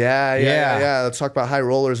 saw. Yeah. Let's talk about high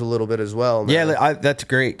rollers a little bit as well, man. Yeah, that's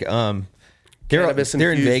great. They're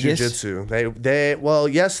in Vegas. Jiu-jitsu.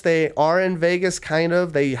 Yes, they are in Vegas. Kind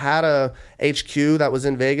of. They had a HQ that was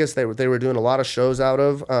in Vegas. They were doing a lot of shows out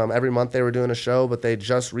of. Every month they were doing a show, but they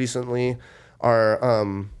just recently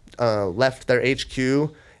left their HQ,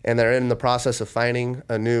 and they're in the process of finding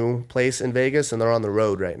a new place in Vegas, and they're on the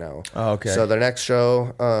road right now. Oh, okay. So their next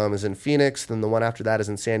show is in Phoenix. Then the one after that is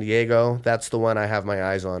in San Diego. That's the one I have my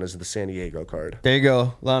eyes on, is the San Diego card. There you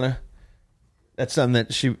go, Lana. That's something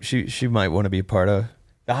that she might want to be a part of.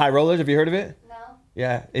 The High Rollers, have you heard of it? No.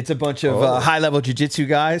 Yeah, it's a bunch of high-level jiu-jitsu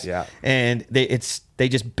guys. Yeah. And they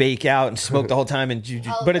just bake out and smoke the whole time and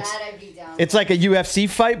but it's like a UFC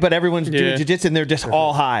fight, but everyone's doing jiu-jitsu and they're just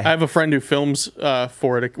all high. I have a friend who films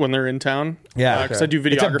for it when they're in town. Yeah, because I do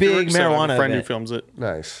videography. It's a big marijuana so I have a friend event. who films it.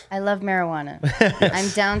 Nice. I love marijuana. I'm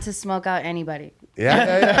down to smoke out anybody.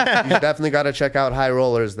 Yeah. You definitely got to check out High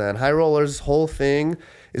Rollers then. High Rollers' whole thing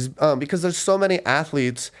is because there's so many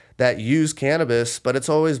athletes that use cannabis, but it's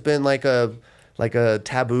always been like a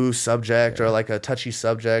taboo subject or like a touchy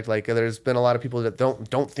subject. Like there's been a lot of people that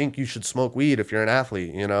don't think you should smoke weed if you're an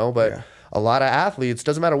athlete, you know, but a lot of athletes,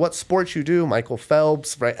 doesn't matter what sport you do, Michael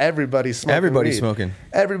Phelps, right? Everybody's smoking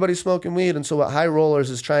weed. And so what High Rollers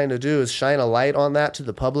is trying to do is shine a light on that to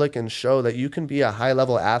the public and show that you can be a high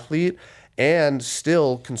level athlete and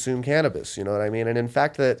still consume cannabis. You know what I mean? And in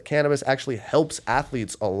fact, that cannabis actually helps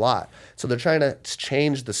athletes a lot. So they're trying to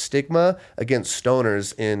change the stigma against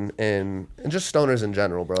stoners and just stoners in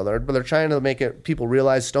general, bro. They're trying to make it people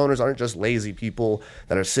realize stoners aren't just lazy people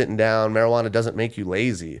that are sitting down. Marijuana doesn't make you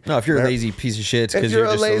lazy. No, if you're a lazy piece of shit, it's because if you're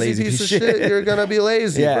just a lazy piece of shit, you're gonna be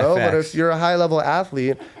lazy, bro. Facts. But if you're a high level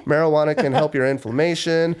athlete, marijuana can help your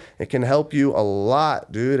inflammation. It can help you a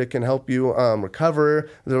lot, dude. It can help you recover.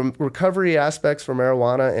 The recovery aspects for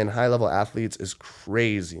marijuana in high level athletes is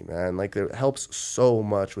crazy, man. Like it helps so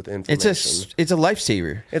much with inflammation. It's a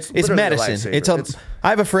lifesaver. It's medicine. I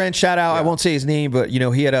have a friend, shout out, I won't say his name, but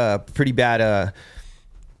he had a pretty bad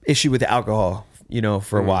issue with alcohol,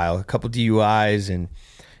 for a while, a couple DUIs, and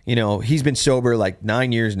he's been sober like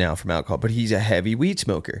 9 years now from alcohol, but he's a heavy weed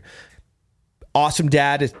smoker. Awesome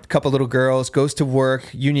dad, a couple little girls, goes to work,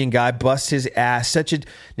 union guy, busts his ass, such a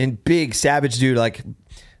big savage dude. Like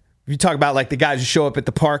you talk about like the guys who show up at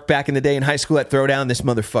the park back in the day in high school at Throwdown, this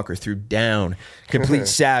motherfucker threw down. Complete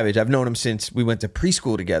savage. I've known him since we went to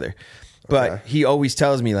preschool together. But he always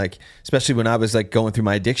tells me, like, especially when I was like going through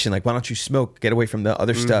my addiction, like, why don't you smoke? Get away from the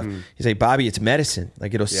other stuff. He's like, Bobby, it's medicine.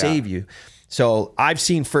 Like, it'll save you. So I've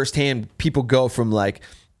seen firsthand people go from like,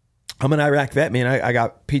 I'm an Iraq vet, man. I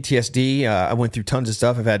got PTSD. I went through tons of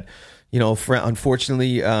stuff. I've had,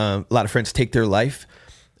 unfortunately, a lot of friends take their life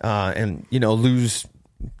and, lose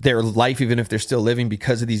their life, even if they're still living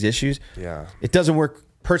because of these issues. Yeah. It doesn't work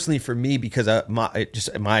personally for me because of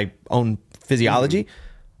my own physiology.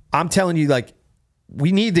 I'm telling you, like,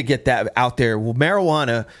 we need to get that out there. Well,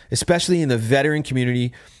 marijuana, especially in the veteran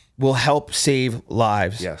community, will help save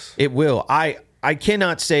lives. Yes. It will. I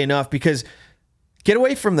cannot say enough, because get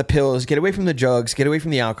away from the pills, get away from the drugs, get away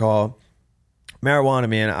from the alcohol. Marijuana,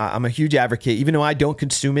 man, I'm a huge advocate. Even though I don't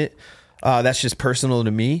consume it, that's just personal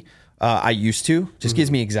to me. I used to. Just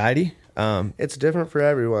gives me anxiety. It's different for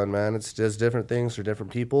everyone, man. It does different things for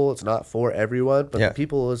different people. It's not for everyone, but the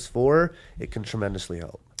people it's for, it can tremendously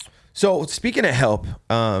help. So speaking of help,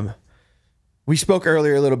 we spoke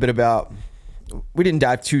earlier a little bit about, we didn't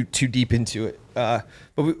dive too deep into it, but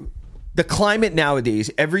the climate nowadays,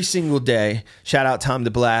 every single day, shout out Tom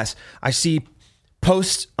DeBlas, I see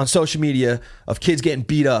posts on social media of kids getting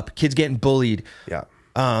beat up, kids getting bullied. Yeah.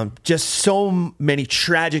 Just so many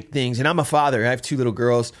tragic things. And I'm a father. I have 2 little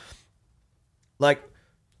girls. Like,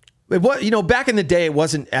 back in the day, it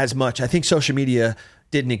wasn't as much. I think social media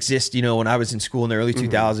didn't exist, when I was in school in the early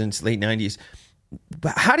 2000s, late 90s.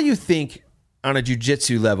 But how do you think on a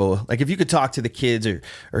jiu-jitsu level, like if you could talk to the kids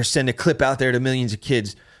or send a clip out there to millions of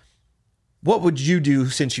kids, what would you do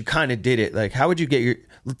since you kind of did it? Like, how would you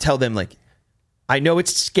tell them, like, I know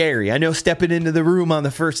it's scary. I know stepping into the room on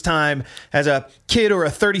the first time as a kid or a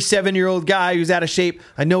 37-year-old guy who's out of shape,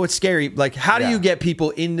 I know it's scary. Like, how do you get people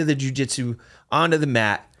into the jiu-jitsu, onto the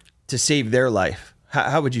mat to save their life?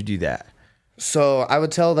 How would you do that? So I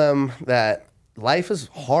would tell them that life is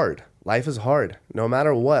hard. Life is hard. No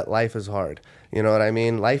matter what, life is hard. You know what I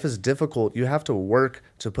mean? Life is difficult. You have to work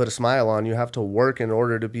to put a smile on. You have to work in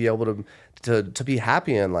order to be able to be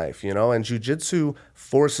happy in life, And jiu-jitsu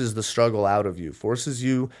forces the struggle out of you, forces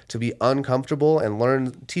you to be uncomfortable,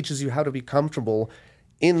 and teaches you how to be comfortable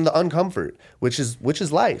in the uncomfort, which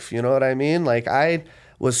is life. You know what I mean? Like, I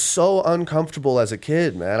was so uncomfortable as a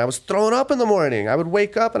kid, man. I was throwing up in the morning. I would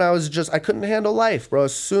wake up and I couldn't handle life, bro.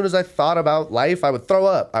 As soon as I thought about life, I would throw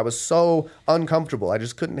up. I was so uncomfortable. I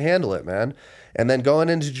just couldn't handle it, man. And then going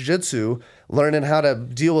into jiu-jitsu, learning how to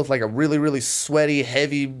deal with like a really, really sweaty,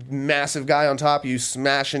 heavy, massive guy on top of you,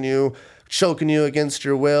 smashing you, choking you against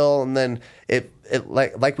your will. And then it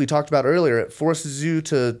like we talked about earlier, it forces you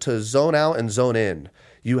to zone out and zone in.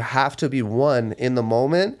 You have to be one in the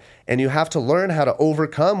moment, and you have to learn how to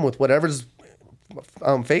overcome with whatever's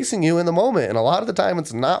facing you in the moment. And a lot of the time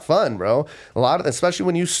it's not fun, bro. Especially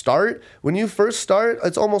when you first start,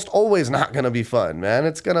 it's almost always not going to be fun, man.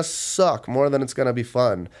 It's going to suck more than it's going to be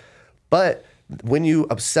fun. But when you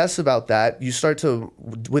obsess about that, you start to,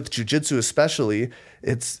 with jiu-jitsu especially,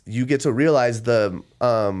 you get to realize the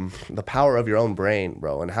power of your own brain,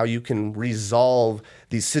 bro, and how you can resolve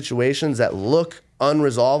these situations that look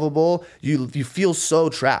unresolvable. You feel so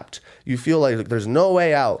trapped. You feel like there's no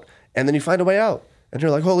way out. And then you find a way out. And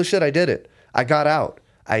you're like, holy shit, I did it. I got out.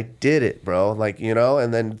 I did it, bro. Like,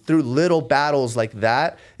 and then through little battles like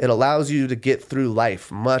that, it allows you to get through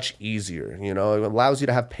life much easier. It allows you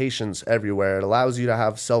to have patience everywhere. It allows you to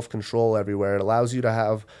have self-control everywhere. It allows you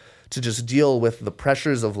to just deal with the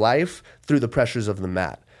pressures of life through the pressures of the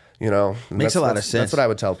mat. Makes a lot of sense. That's what I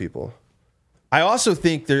would tell people. I also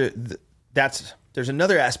think that's there's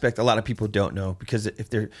another aspect a lot of people don't know, because if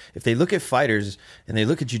they look at fighters and they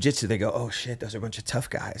look at jiu-jitsu, they go, oh shit, those are a bunch of tough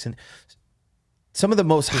guys. And some of the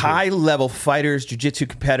most high level fighters, jiu-jitsu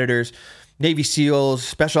competitors, Navy SEALs,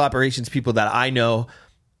 special operations people that I know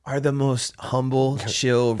are the most humble,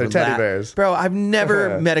 chill, They're relaxed. teddy bears. Bro, I've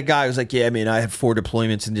never met a guy who's like, yeah, man, I had 4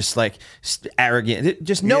 deployments, and just like arrogant,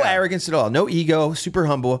 just no arrogance at all, no ego, super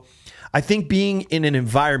humble. I think being in an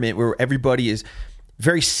environment where everybody is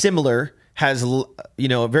very similar, has, you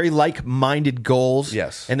know, very like-minded goals,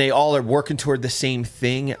 yes, and they all are working toward the same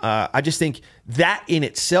thing. I just think that in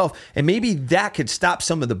itself, and maybe that could stop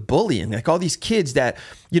some of the bullying. Like all these kids that,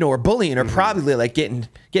 you know, are bullying are probably like getting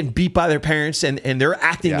beat by their parents, and they're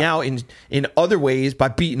acting out in other ways by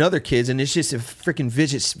beating other kids, and it's just a freaking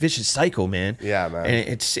vicious cycle, man. Yeah, man. And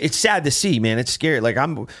it's sad to see, man. It's scary. Like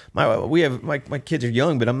my kids are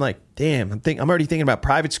young, but I'm like, damn, I'm already thinking about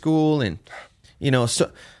private school, and you know, so.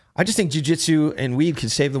 I just think jiu-jitsu and weed can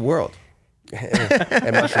save the world.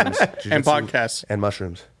 And mushrooms. And podcasts. And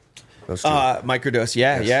mushrooms. Those two. Microdose,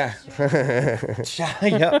 yeah.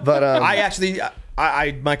 But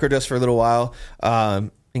I microdosed for a little while.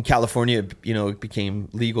 In California, you know, it became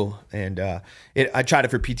legal, and I tried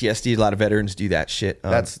it for PTSD. A lot of veterans do that shit.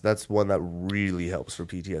 That's one that really helps for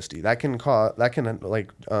PTSD. That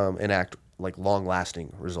can enact like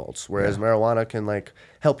long-lasting results, whereas marijuana can like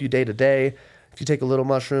help you day to day. If you take a little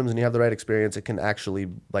mushrooms and you have the right experience, it can actually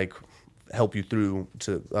like help you through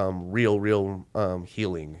to real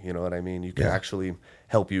healing. You know what I mean? You can actually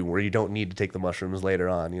help you where you don't need to take the mushrooms later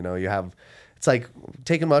on. You know, it's like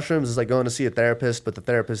taking mushrooms is like going to see a therapist, but the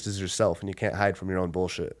therapist is yourself, and you can't hide from your own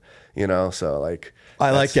bullshit. You know, so like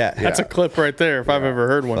I like that. That's a clip right there if I've ever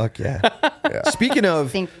heard one. Fuck yeah. Speaking of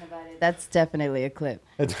Thinking about it, that's definitely a clip.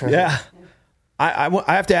 I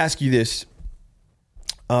have to ask you this.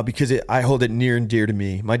 Because I hold it near and dear to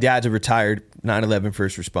me. My dad's a retired 9/11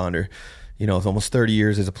 first responder, you know, with almost 30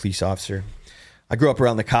 years as a police officer. I grew up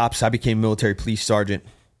around the cops. I became a military police sergeant,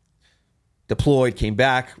 deployed, came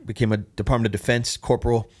back, became a Department of Defense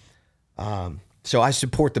corporal. So I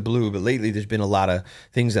support the blue, but lately there's been a lot of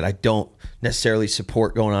things that I don't necessarily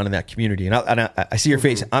support going on in that community. And I see your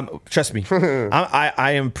face. Trust me,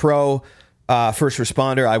 I am pro first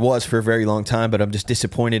responder. I was for a very long time, but I'm just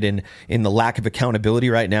disappointed in the lack of accountability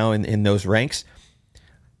right now in those ranks.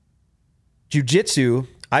 Jiu-jitsu,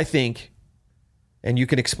 I think, and you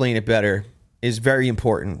can explain it better, is very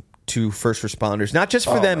important to first responders. Not just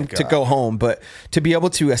for them to go home, but to be able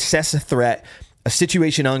to assess a threat, a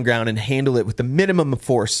situation on ground, and handle it with the minimum of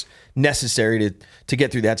force necessary to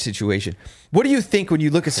get through that situation. What do you think when you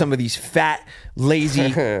look at some of these fat,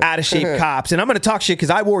 lazy, out of shape cops? And I'm going to talk shit because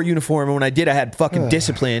I wore a uniform, and when I did, I had fucking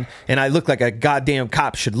discipline, and I looked like a goddamn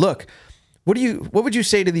cop should look. What would you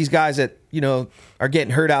say to these guys that, you know, are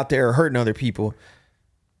getting hurt out there or hurting other people?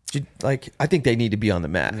 Like, I think they need to be on the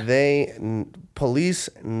mat. Police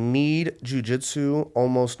need jiu-jitsu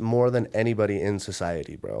almost more than anybody in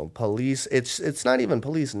society, bro. Police, it's not even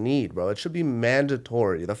police need, bro. It should be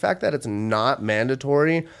mandatory. The fact that it's not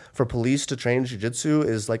mandatory for police to train jiu-jitsu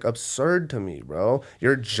is like absurd to me, bro.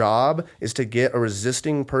 Your job is to get a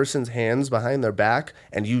resisting person's hands behind their back,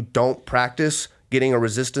 and you don't practice getting a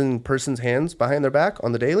resisting person's hands behind their back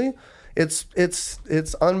on the daily.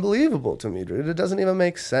 It's unbelievable to me, dude. It doesn't even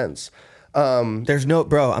make sense. There's no,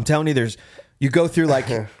 bro, I'm telling you, you go through like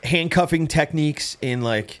handcuffing techniques in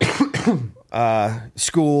like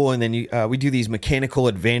school, and then we do these mechanical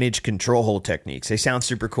advantage control hold techniques. They sound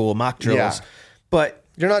super cool, mock drills, but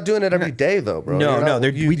you're not doing it every day though, bro.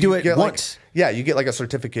 We do it once. You get like a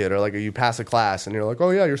certificate, or like you pass a class and you're like, oh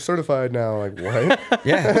yeah, you're certified now. Like what?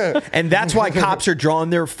 Yeah. And that's why cops are drawing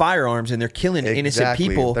their firearms and they're killing innocent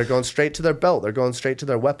people. They're going straight to their belt. They're going straight to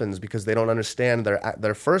their weapons because they don't understand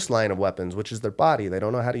their first line of weapons, which is their body. They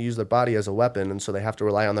don't know how to use their body as a weapon, and so they have to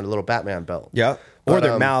rely on their little Batman belt. Yeah. Or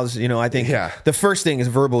their mouths, you know. I think the first thing is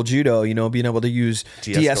verbal judo, you know, being able to use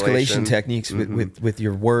de-escalation techniques with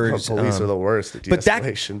your words. Police are the worst at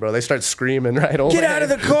de-escalation, bro. They start screaming right away. Get out of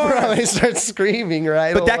the car! Bro, they start screaming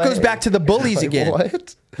right away. But that goes back to the bullies again.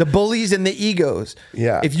 What? The bullies and the egos.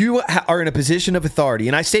 Yeah. If you are in a position of authority,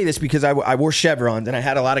 and I say this because I wore chevrons and I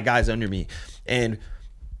had a lot of guys under me, and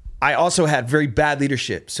I also had very bad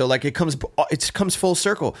leadership. So like it comes full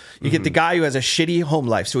circle. You get the guy who has a shitty home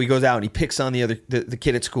life, so he goes out and he picks on the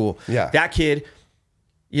kid at school. Yeah. That kid,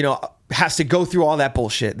 you know, has to go through all that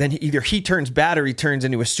bullshit. Then either he turns bad or he turns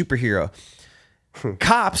into a superhero.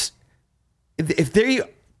 Cops, if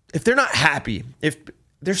they're not happy, if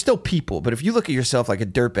they're still people, but if you look at yourself like a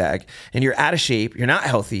dirtbag and you're out of shape, you're not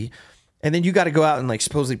healthy, and then you got to go out and like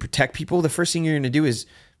supposedly protect people, the first thing you're going to do is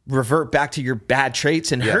revert back to your bad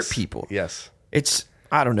traits and hurt people. Yes.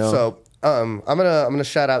 I don't know. So I'm gonna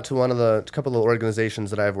shout out to a couple of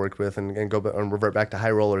organizations that I've worked with and revert back to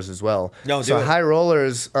High Rollers as well. No, so do it. High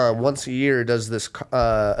Rollers once a year does this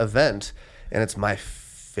event, and it's my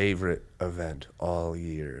favorite event all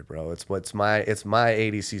year, bro. It's my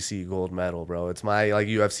 80cc gold medal, bro. It's my like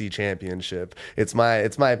UFC championship. It's my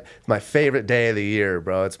favorite day of the year,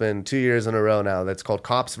 bro. It's been 2 years in a row now. That's called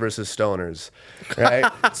Cops versus Stoners,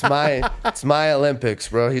 right? it's my Olympics,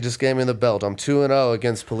 bro. He just gave me the belt. I'm 2-0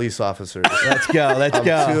 against police officers. Let's go. I'm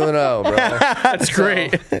 2-0, bro. That's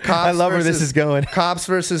great. I love where this is going. Cops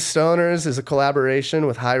versus Stoners is a collaboration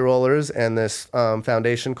with High Rollers and this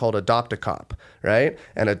foundation called Adopt a Cop, right?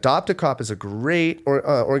 And Adopt a Cop is a great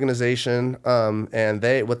organization,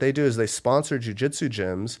 and what they do is they sponsor jiu-jitsu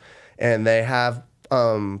gyms, and they have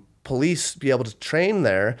police be able to train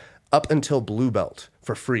there up until blue belt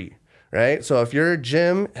for free, right? So if your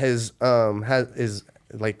gym is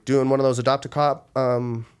like doing one of those Adopt a Cop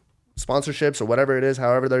sponsorships or whatever it is,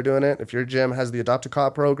 however they're doing it, if your gym has the Adopt a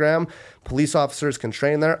Cop program, police officers can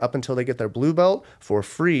train there up until they get their blue belt for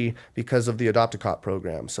free because of the Adopt a Cop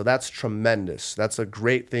program. So that's tremendous. That's a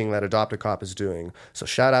great thing that Adopt a Cop is doing. So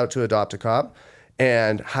shout out to Adopt a Cop.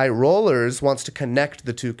 And High Rollers wants to connect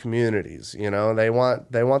the two communities. You know, they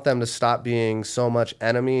want them to stop being so much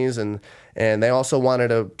enemies, and they also wanted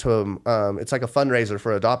to it's like a fundraiser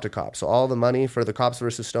for Adopt a Cop. So all the money for the Cops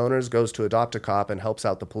versus Stoners goes to Adopt a Cop and helps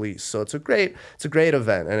out the police. So it's a great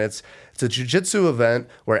event, and it's a jiu-jitsu event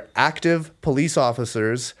where active police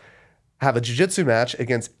officers have a jiu-jitsu match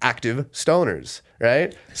against active stoners,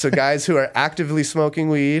 right? So guys who are actively smoking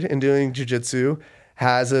weed and doing jiu-jitsu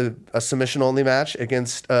has a submission-only match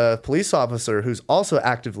against a police officer who's also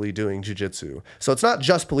actively doing jiu-jitsu. So it's not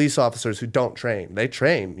just police officers who don't train. They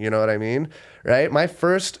train, you know what I mean? Right? My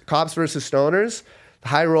first Cops versus Stoners,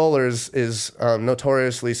 High Rollers is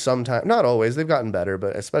notoriously sometimes, not always, they've gotten better,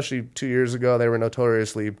 but especially 2 years ago, they were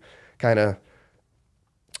notoriously kind of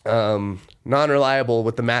non-reliable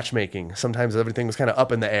with the matchmaking. Sometimes everything was kind of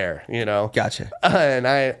up in the air, you know? Gotcha. And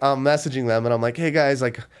I'm messaging them and I'm like, hey guys,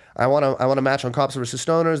 like I want to match on Cops versus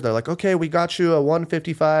Stoners. They're like, okay, we got you a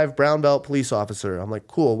 155 brown belt police officer. I'm like,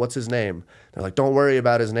 cool, what's his name? They're like, don't worry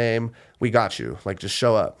about his name. We got you. Like, just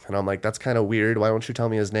show up. And I'm like, that's kind of weird. Why don't you tell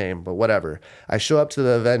me his name? But whatever. I show up to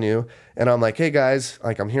the venue and I'm like, hey guys,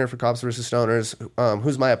 like I'm here for Cops versus Stoners.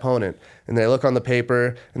 Who's my opponent? And they look on the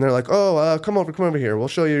paper and they're like, oh, come over here. We'll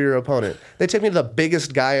show you your opponent. They take me to the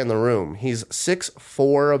biggest guy in the room. He's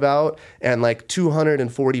 6'4" about and like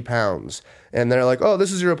 240 pounds. And they're like, oh,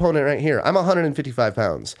 this is your opponent right here. I'm 155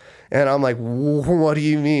 pounds. And I'm like, what do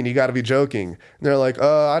you mean? You got to be joking. And they're like,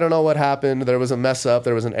 I don't know what happened. There was a mess up.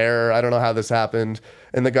 There was an error. I don't know how this happened.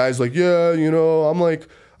 And the guy's like, yeah, you know, I'm like,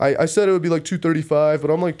 I said it would be like 235, but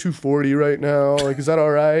I'm like 240 right now. Like, is that all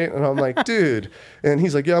right? And I'm like, dude. And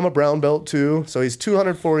he's like, yeah, I'm a brown belt too. So he's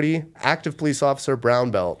 240, active police officer, brown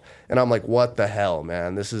belt. And I'm like, what the hell,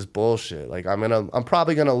 man? This is bullshit. Like, I'm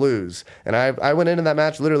probably gonna lose. And I went into that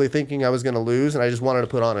match literally thinking I was gonna lose, and I just wanted to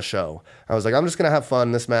put on a show. I was like, I'm just gonna have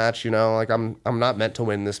fun this match, you know. Like, I'm not meant to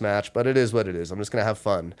win this match, but it is what it is. I'm just gonna have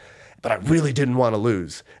fun. But I really didn't want to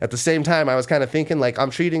lose. At the same time, I was kind of thinking, like, I'm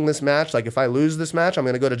treating this match like if I lose this match, I'm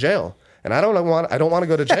gonna go to jail. And I don't want to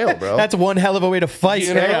go to jail, bro. That's one hell of a way to fight.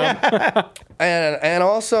 You know? and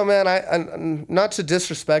also, man, I not to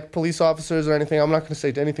disrespect police officers or anything. I'm not going to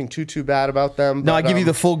say anything too bad about them. No, I give you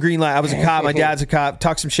the full green light. I was a cop. My dad's a cop.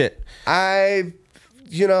 Talk some shit.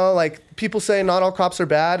 You know, like people say not all cops are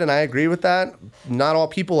bad, and I agree with that. Not all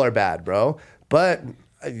people are bad, bro. But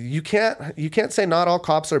you can't say not all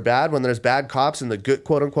cops are bad when there's bad cops and the good,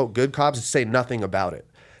 quote unquote, good cops say nothing about it.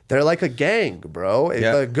 They're like a gang, bro.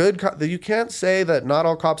 Yeah. You can't say that not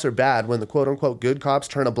all cops are bad when the quote unquote good cops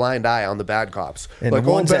turn a blind eye on the bad cops. And like,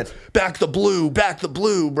 the ones back the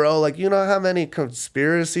blue, bro. Like, you know how many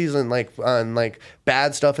conspiracies and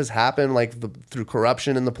bad stuff has happened, like through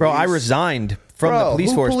corruption in the police. Bro, I resigned from the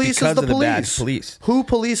police force because of the bad police. Who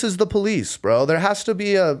polices the police, bro? There has to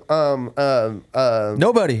be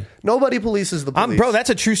nobody. Nobody polices the police. Bro, that's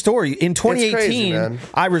a true story. In 2018, crazy, man.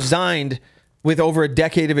 I resigned with over a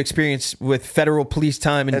decade of experience with federal police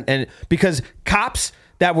time, and because cops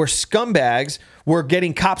that were scumbags were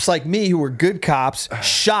getting cops like me who were good cops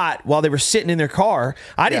shot while they were sitting in their car.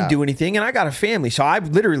 I didn't do anything, and I got a family, so I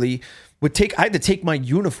literally I had to take my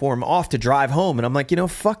uniform off to drive home, and I'm like, you know,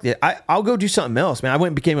 fuck it. I'll go do something else, man. I went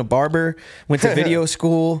and became a barber, went to video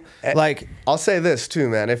school. Like, I'll say this too,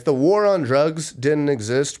 man. If the war on drugs didn't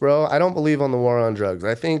exist, bro, I don't believe on the war on drugs.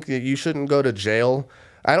 I think that you shouldn't go to jail.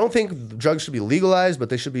 I don't think drugs should be legalized,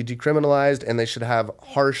 but they should be decriminalized, and they should have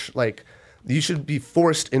harsh, like you should be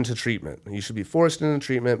forced into treatment. You should be forced into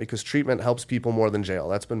treatment because treatment helps people more than jail.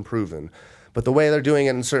 That's been proven. But the way they're doing it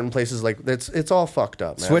in certain places, like it's all fucked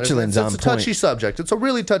up, man. Switzerland's it's a touchy subject. It's a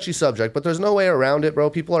really touchy subject, but there's no way around it, bro.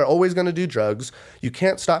 People are always going to do drugs. You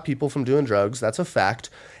can't stop people from doing drugs. That's a fact.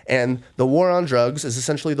 And the war on drugs is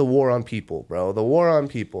essentially the war on people, bro. The war on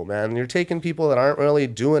people, man. You're taking people that aren't really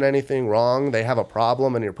doing anything wrong. They have a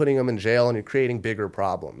problem, and you're putting them in jail, and you're creating bigger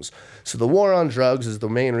problems. So the war on drugs is the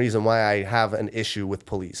main reason why I have an issue with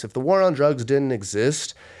police. If the war on drugs didn't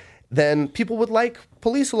exist, then people would like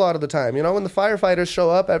police a lot of the time. You know, when the firefighters show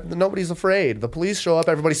up, nobody's afraid. The police show up,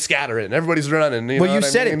 everybody's scattering, everybody's running. You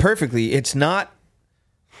said it perfectly. It's not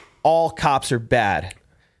all cops are bad,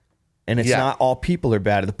 and it's not all people are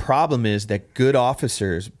bad. The problem is that good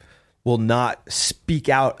officers will not speak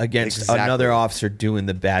out against another officer doing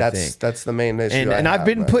the bad thing. That's the main issue. And I've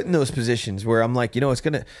been put in those positions where I'm like, it's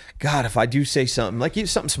gonna, God, if I do say something like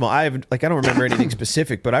something small, I don't remember anything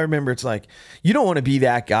specific, but I remember it's like, you don't want to be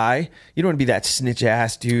that guy. You don't want to be that snitch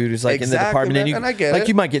ass dude who's like in the department, and I get it.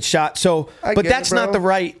 You might get shot. So, but that's not the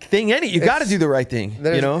right thing. You got to do the right thing.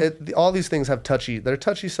 All these things have they're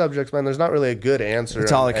touchy subjects, man. There's not really a good answer.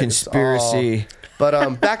 It's all a conspiracy.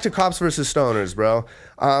 But back to cops versus stoners, bro.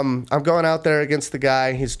 I'm going out there against the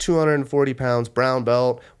guy. He's 240 pounds, brown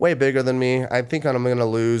belt, way bigger than me. I think I'm going to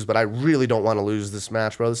lose, but I really don't want to lose this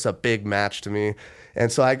match, bro. This is a big match to me.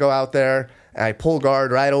 And so I go out there, and I pull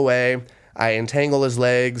guard right away. I entangle his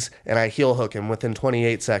legs, and I heel hook him within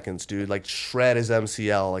 28 seconds, dude. Like, shred his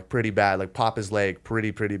MCL, like, pretty bad. Like, pop his leg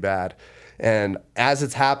pretty bad. And as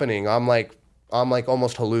it's happening, I'm like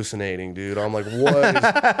almost hallucinating, dude. I'm like,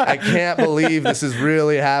 I can't believe this is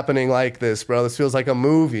really happening like this, bro. This feels like a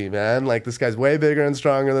movie, man. Like, this guy's way bigger and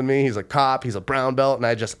stronger than me. He's a cop. He's a brown belt, and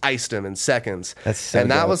I just iced him in seconds.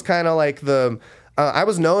 That was kind of like I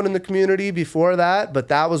was known in the community before that, but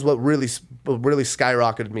that was what really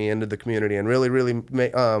skyrocketed me into the community, and really,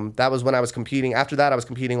 that was when I was competing. After that, I was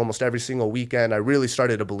competing almost every single weekend. I really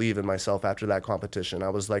started to believe in myself after that competition. I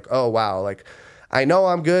was like, oh, wow, like, I know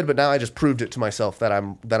I'm good, but now I just proved it to myself that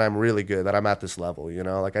I'm really good, that I'm at this level,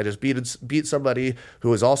 Like, I just beat somebody who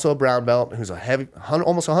was also a brown belt, who's a heavy,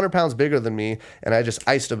 almost 100 pounds bigger than me, and I just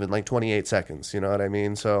iced him in like 28 seconds, you know what I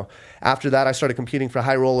mean? So after that, I started competing for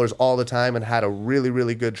high rollers all the time and had a really,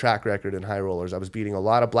 really good track record in high rollers. I was beating a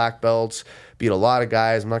lot of black belts, beat a lot of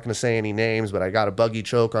guys. I'm not going to say any names, but I got a buggy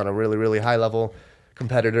choke on a really, really high level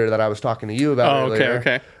competitor that I was talking to you about earlier.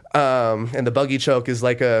 Okay. And the buggy choke is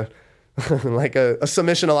like a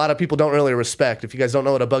submission a lot of people don't really respect. If you guys don't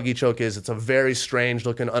know what a buggy choke is, it's a very strange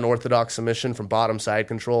looking unorthodox submission from bottom side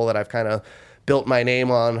control that I've kind of built my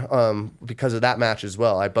name on because of that match as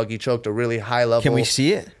well. I buggy choked a really high level. Can we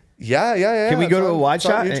see it? Yeah. Can we go to a wide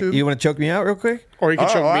shot? You want to choke me out real quick? Or you can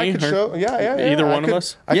choke me? Either one of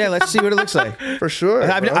us? Let's see what it looks like. For sure.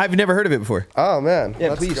 I've never heard of it before. Oh, man.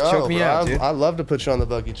 Yeah, please choke me out, dude. I'd love to put you on the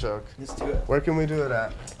buggy choke. Let's do it. Where can we do it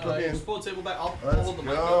at? Just pull the table back. I'll hold the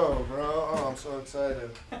mic. Go, bro. Oh, I'm so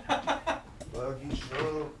excited. Buggy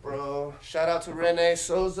choke, bro. Shout out to Renee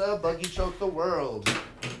Souza. Buggy choke the world.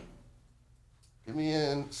 Give me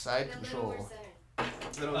in side control. Side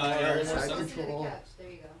control.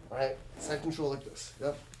 There you go. All right, side control like this.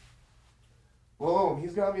 Yep. Boom,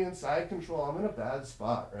 he's got me in side control. I'm in a bad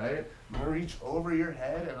spot, right? I'm gonna reach over your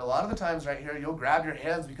head, and a lot of the times right here, you'll grab your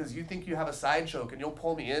hands because you think you have a side choke, and you'll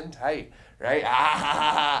pull me in tight,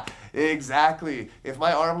 right? Exactly. If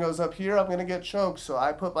my arm goes up here, I'm gonna get choked, so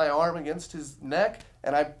I put my arm against his neck,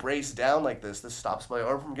 and I brace down like this. This stops my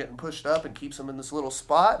arm from getting pushed up and keeps him in this little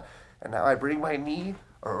spot, and now I bring my knee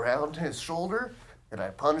around his shoulder, and I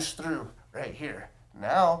punch through right here.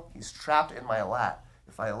 Now he's trapped in my lat.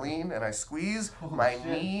 If I lean and I squeeze,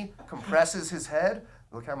 knee compresses his head.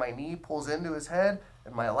 Look how my knee pulls into his head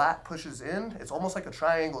and my lat pushes in. It's almost like a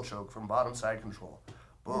triangle choke from bottom side control.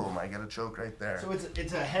 Boom, I get a choke right there. So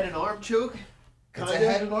it's a head and arm choke? It's a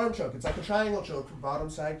head and arm choke. It's like a triangle choke from bottom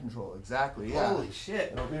side control. Exactly, yeah. Holy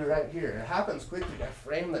shit. It'll be right here. It happens quickly. I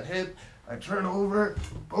frame the hip. I turn over.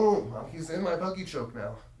 Boom. He's in my buggy choke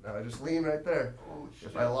now. Now I just lean right there. Oh,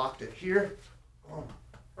 if I locked it here, boom.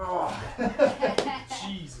 Oh.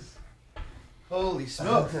 Jesus. Holy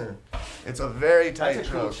smokes. It's a very tight That's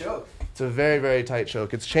a choke. cool choke. It's a very, very tight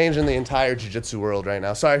choke. It's changing the entire jiu-jitsu world right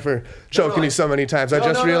now. Sorry for choking you so many times. I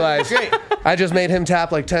just realized I just made him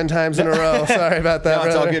tap like 10 times in a row. Sorry about that,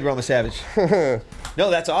 it's all brother. good, Roma Savage. No,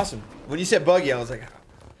 that's awesome. When you said buggy, I was like,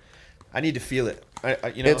 I need to feel it.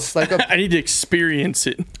 It's like I need to experience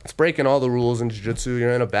it. It's breaking all the rules in jiu-jitsu.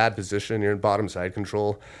 You're in a bad position. You're in bottom side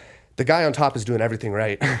control. The guy on top is doing everything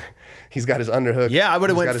right. He's got his underhook. Yeah, I would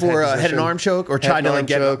have went for a head and arm choke or tried to like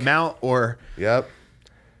get a mount or. Yep.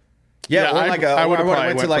 Yeah, or like I would have probably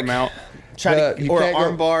went went to like from out. try to, You or an can't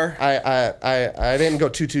arm go- bar. I didn't go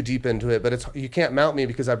too deep into it, but you can't mount me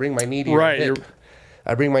because I bring my knee to your Right, hip.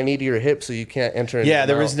 I bring my knee to your hip, so you can't enter. Into Yeah,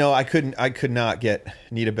 the there was mount. no. I could not get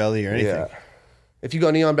knee to belly or anything. Yeah. If you go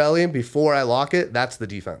knee on belly before I lock it, that's the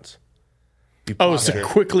defense. You Oh, posture. so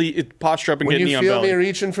quickly posture up and When get knee you on feel belly. me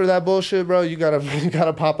reaching for that bullshit, bro, you gotta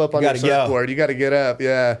pop up on your gotta go. surfboard. You gotta get up.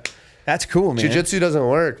 Yeah. That's cool, man. Jiu-jitsu doesn't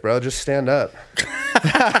work, bro. Just stand up.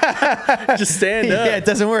 Just stand up. Yeah, it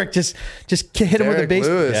doesn't work. Just hit him with a Derek base.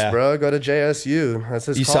 Lewis, Yeah. bro. Go to JSU. That's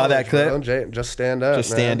his You saw that college, bro. clip? Just stand up.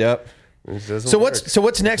 Just man. stand up. It doesn't So work.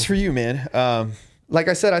 what's next for you, man? Like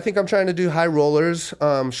I said, I think I'm trying to do high rollers,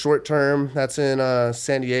 short term. That's in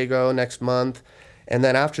San Diego next month, and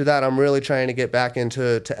then after that, I'm really trying to get back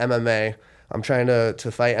into MMA. I'm trying to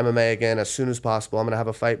fight MMA again as soon as possible. I'm gonna have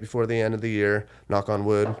a fight before the end of the year. Knock on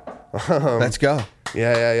wood. Let's go.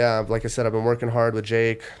 Yeah. Like I said, I've been working hard with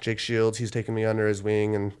Jake Shields. He's taking me under his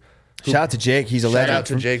wing, and Shout out to Jake. He's a shout legend. out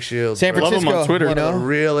to Jake Shields. San bro. Love him on Francisco, Twitter. you know, The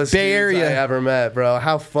realest Bay dudes Area. I ever met, bro.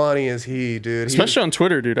 How funny is he, dude? Especially on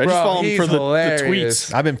Twitter, dude. I just Bro, follow him he's for the hilarious.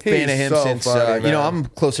 tweets. I've been a fan of He's him so since funny, you know, man. I'm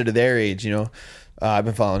closer to their age. You know, I've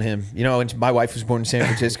been following him. You know, and my wife was born in San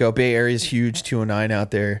Francisco. Bay Area is huge. 209 out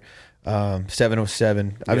there.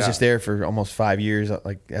 707. I was Yeah. just there for almost 5 years.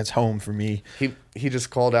 Like that's home for me. He just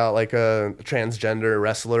called out like a transgender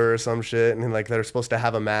wrestler or some shit, and like they're supposed to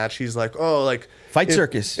have a match. He's like, oh, like Fight if-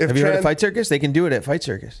 Circus. if Have you heard of trans- Fight Circus? They can do it at Fight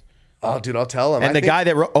Circus. Oh, dude, I'll tell him. And I the think guy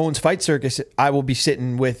that owns Fight Circus, I will be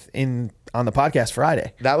sitting with on the podcast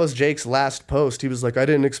Friday. that was Jake's last post. He was like, I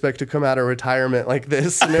didn't expect to come out of retirement like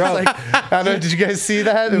this. And it was like, I don't know, did you guys see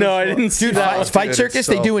that? It No, was I didn't see Dude, that. Fight Dude, Circus, it's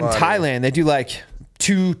they so do in funny. Thailand. They do like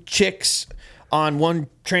 2 chicks on one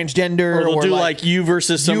transgender. Or they'll or do like you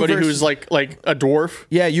versus somebody versus- who's like a dwarf.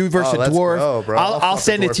 Yeah, you versus Oh, a let's dwarf. go, bro. I'll I'll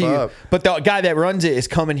send it fuck to a you. dwarf up. But the guy that runs it is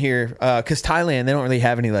coming here because Thailand, they don't really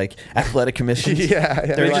have any like athletic commissions. Yeah.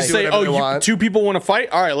 They're They like- just say, whatever "Oh, they want. 2 people want to fight.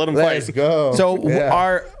 All right, let them Let's fight." go. So Yeah.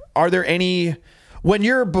 are there any when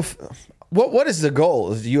you're what is the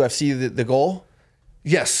goal? Is the UFC the goal?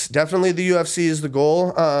 Yes, definitely the UFC is the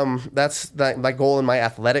goal. That's my goal in my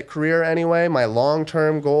athletic career anyway. My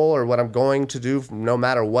long-term goal, or what I'm going to do no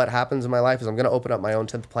matter what happens in my life, is I'm going to open up my own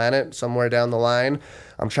 10th planet somewhere down the line.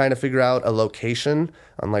 I'm trying to figure out a location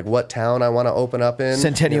on like what town I want to open up in.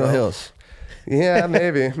 Centennial you know? Hills. Yeah,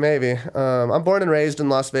 maybe. I'm born and raised in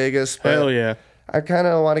Las Vegas. But Hell yeah. I kind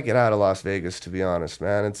of want to get out of Las Vegas, to be honest,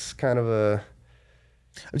 man. It's kind of a...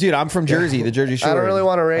 Dude, I'm from Jersey, the Jersey Shore. I don't really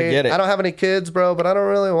want to I raise. get it. I don't have any kids, bro, but I don't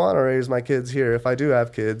really want to raise my kids here. If I do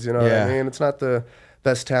have kids, you know what Yeah. I mean. It's not the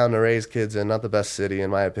best town to raise kids in, not the best city, in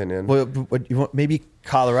my opinion. Well, what you want, maybe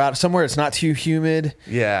Colorado, somewhere it's not too humid.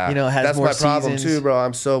 Yeah, you know, it has that's more my problem seasons. too, bro.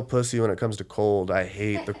 I'm so pussy when it comes to cold. I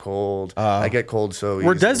hate the cold. I get cold so easy.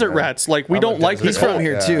 We're desert man. rats. Like we I'm don't a like desert He's the from cold.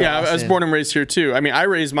 here too. Yeah, I was Austin. born and raised here too. I mean, I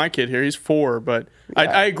raised my kid here. He's 4, but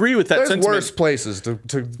I agree with that There's sentiment. worse places to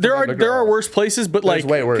There are worse places, but There's like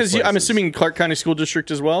way worse because I'm places. assuming Clark County School District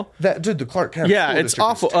as well. That dude, the Clark County. Yeah, School it's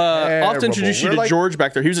District is awful. I'll have to introduce you terrible. to We're like- George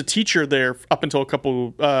back there. He was a teacher there up until a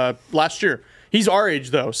couple last year. He's our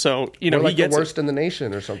age though, so you know We're like he gets the it. worst in the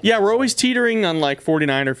nation or something. Yeah, we're always teetering on like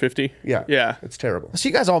 49 or 50. Yeah, it's terrible. So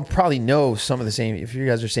you guys all probably know some of the same. If you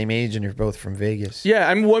guys are same age and you're both from Vegas. Yeah,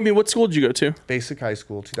 I mean, what school did you go to? Basic high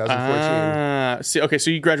school, 2014. See, okay, so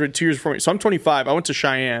you graduated 2 years before me. So I'm 25. I went to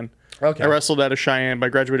Cheyenne. Okay. I wrestled out of Cheyenne, but I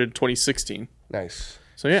graduated in 2016. Nice.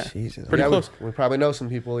 So yeah, Jesus. pretty Yeah, close. we probably know some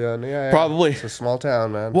people. Yeah. Probably. It's a small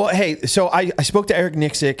town, man. Well, hey, so I spoke to Eric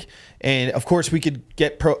Nixick, and of course we could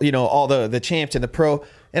get pro, you know, all the champs and the pro,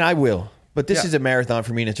 and I will. But this Yeah. is a marathon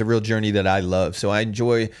for me, and it's a real journey that I love. So I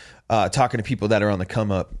enjoy talking to people that are on the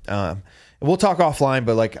come up. We'll talk offline,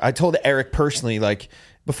 but like I told Eric personally, like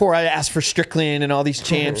before I asked for Strickland and all these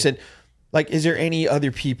champs, and like, is there any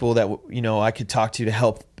other people that you know I could talk to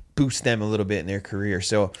help boost them a little bit in their career?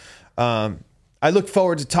 So I look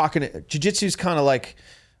forward to talking. Jiu-jitsu is kind of like,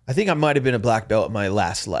 I think I might have been a black belt in my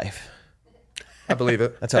last life. I believe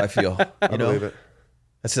it. That's how I feel. I believe it.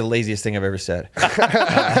 That's the laziest thing I've ever said.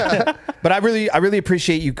 But I really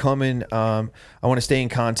appreciate you coming. I want to stay in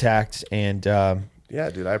contact, and Yeah,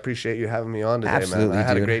 dude, I appreciate you having me on today, Absolutely, man. I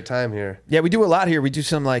had dude. a great time here. yeah, we do a lot here. We do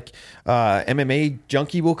some like MMA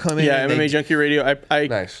Junkie will come in. Yeah, They- MMA Junkie Radio. I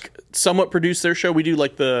Nice. somewhat produce their show. We do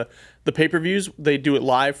like the pay-per-views. They do it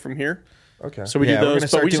live from here. Okay. So we Yeah, do we're those. gonna But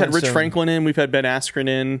start we just had doing Rich some- Franklin in. We've had Ben Askren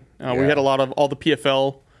in. We Yeah. had a lot of all the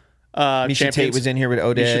PFL Misha champions. Tate was in here with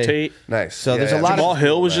O'Day. Misha Tate. Nice. So there's a lot of- Jamal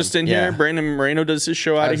Hill was man. just in Yeah. here. Brandon Moreno does his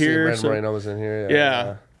show out I of see here. Brandon so- Moreno was in here.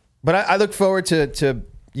 Yeah. But I look forward to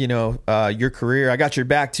your career. I got your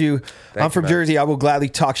back too. I'm from Jersey. I will gladly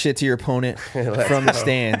talk shit to your opponent from the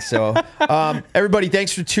stand. So, everybody,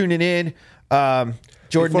 thanks for tuning in.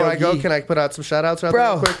 Jordan, before I go, can I put out some shout outs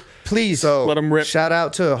real quick? Please. So let them rip. Shout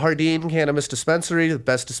out to Hardin Cannabis Dispensary, the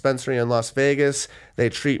best dispensary in Las Vegas. They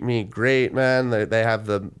treat me great, man. They have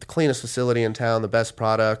the cleanest facility in town, the best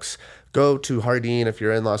products. Go to Hardin if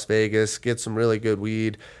you're in Las Vegas. Get some really good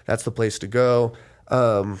weed. That's the place to go.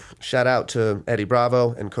 Shout out to Eddie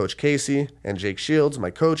Bravo and Coach Casey and Jake Shields,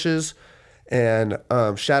 my coaches. And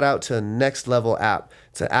shout out to Next Level app.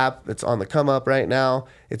 It's an app. It's on the come up right now.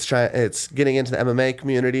 It's getting into the MMA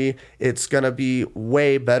community. It's gonna be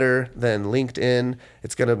way better than LinkedIn.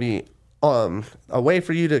 It's gonna be a way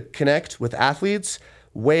for you to connect with athletes.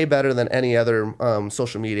 Way better than any other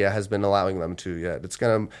social media has been allowing them to yet.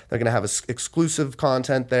 They're gonna have exclusive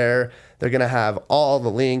content there. They're gonna have all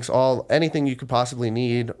the links, anything you could possibly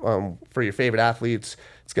need for your favorite athletes.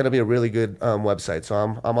 It's gonna be a really good website. So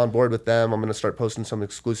I'm on board with them. I'm gonna start posting some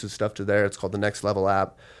exclusive stuff to there. It's called the Next Level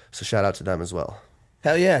app. So shout out to them as well.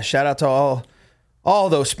 Hell yeah! Shout out to all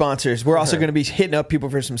those sponsors. We're also gonna be hitting up people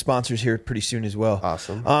for some sponsors here pretty soon as well.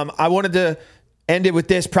 Awesome. I wanted to end it with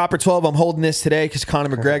this Proper 12. I'm holding this today because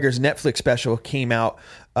Conor McGregor's Netflix special came out,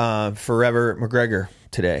 Forever McGregor,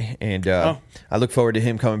 today, and I look forward to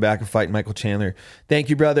him coming back and fighting Michael Chandler. Thank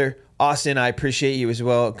you, brother. Austin, I appreciate you as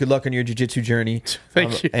well. Good luck on your jiu-jitsu journey.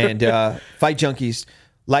 Thank you. And Fight Junkeez,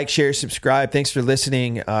 like, share, subscribe. Thanks for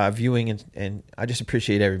listening, viewing, and I just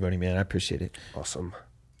appreciate everybody, man. I appreciate it. Awesome.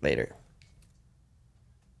 Later.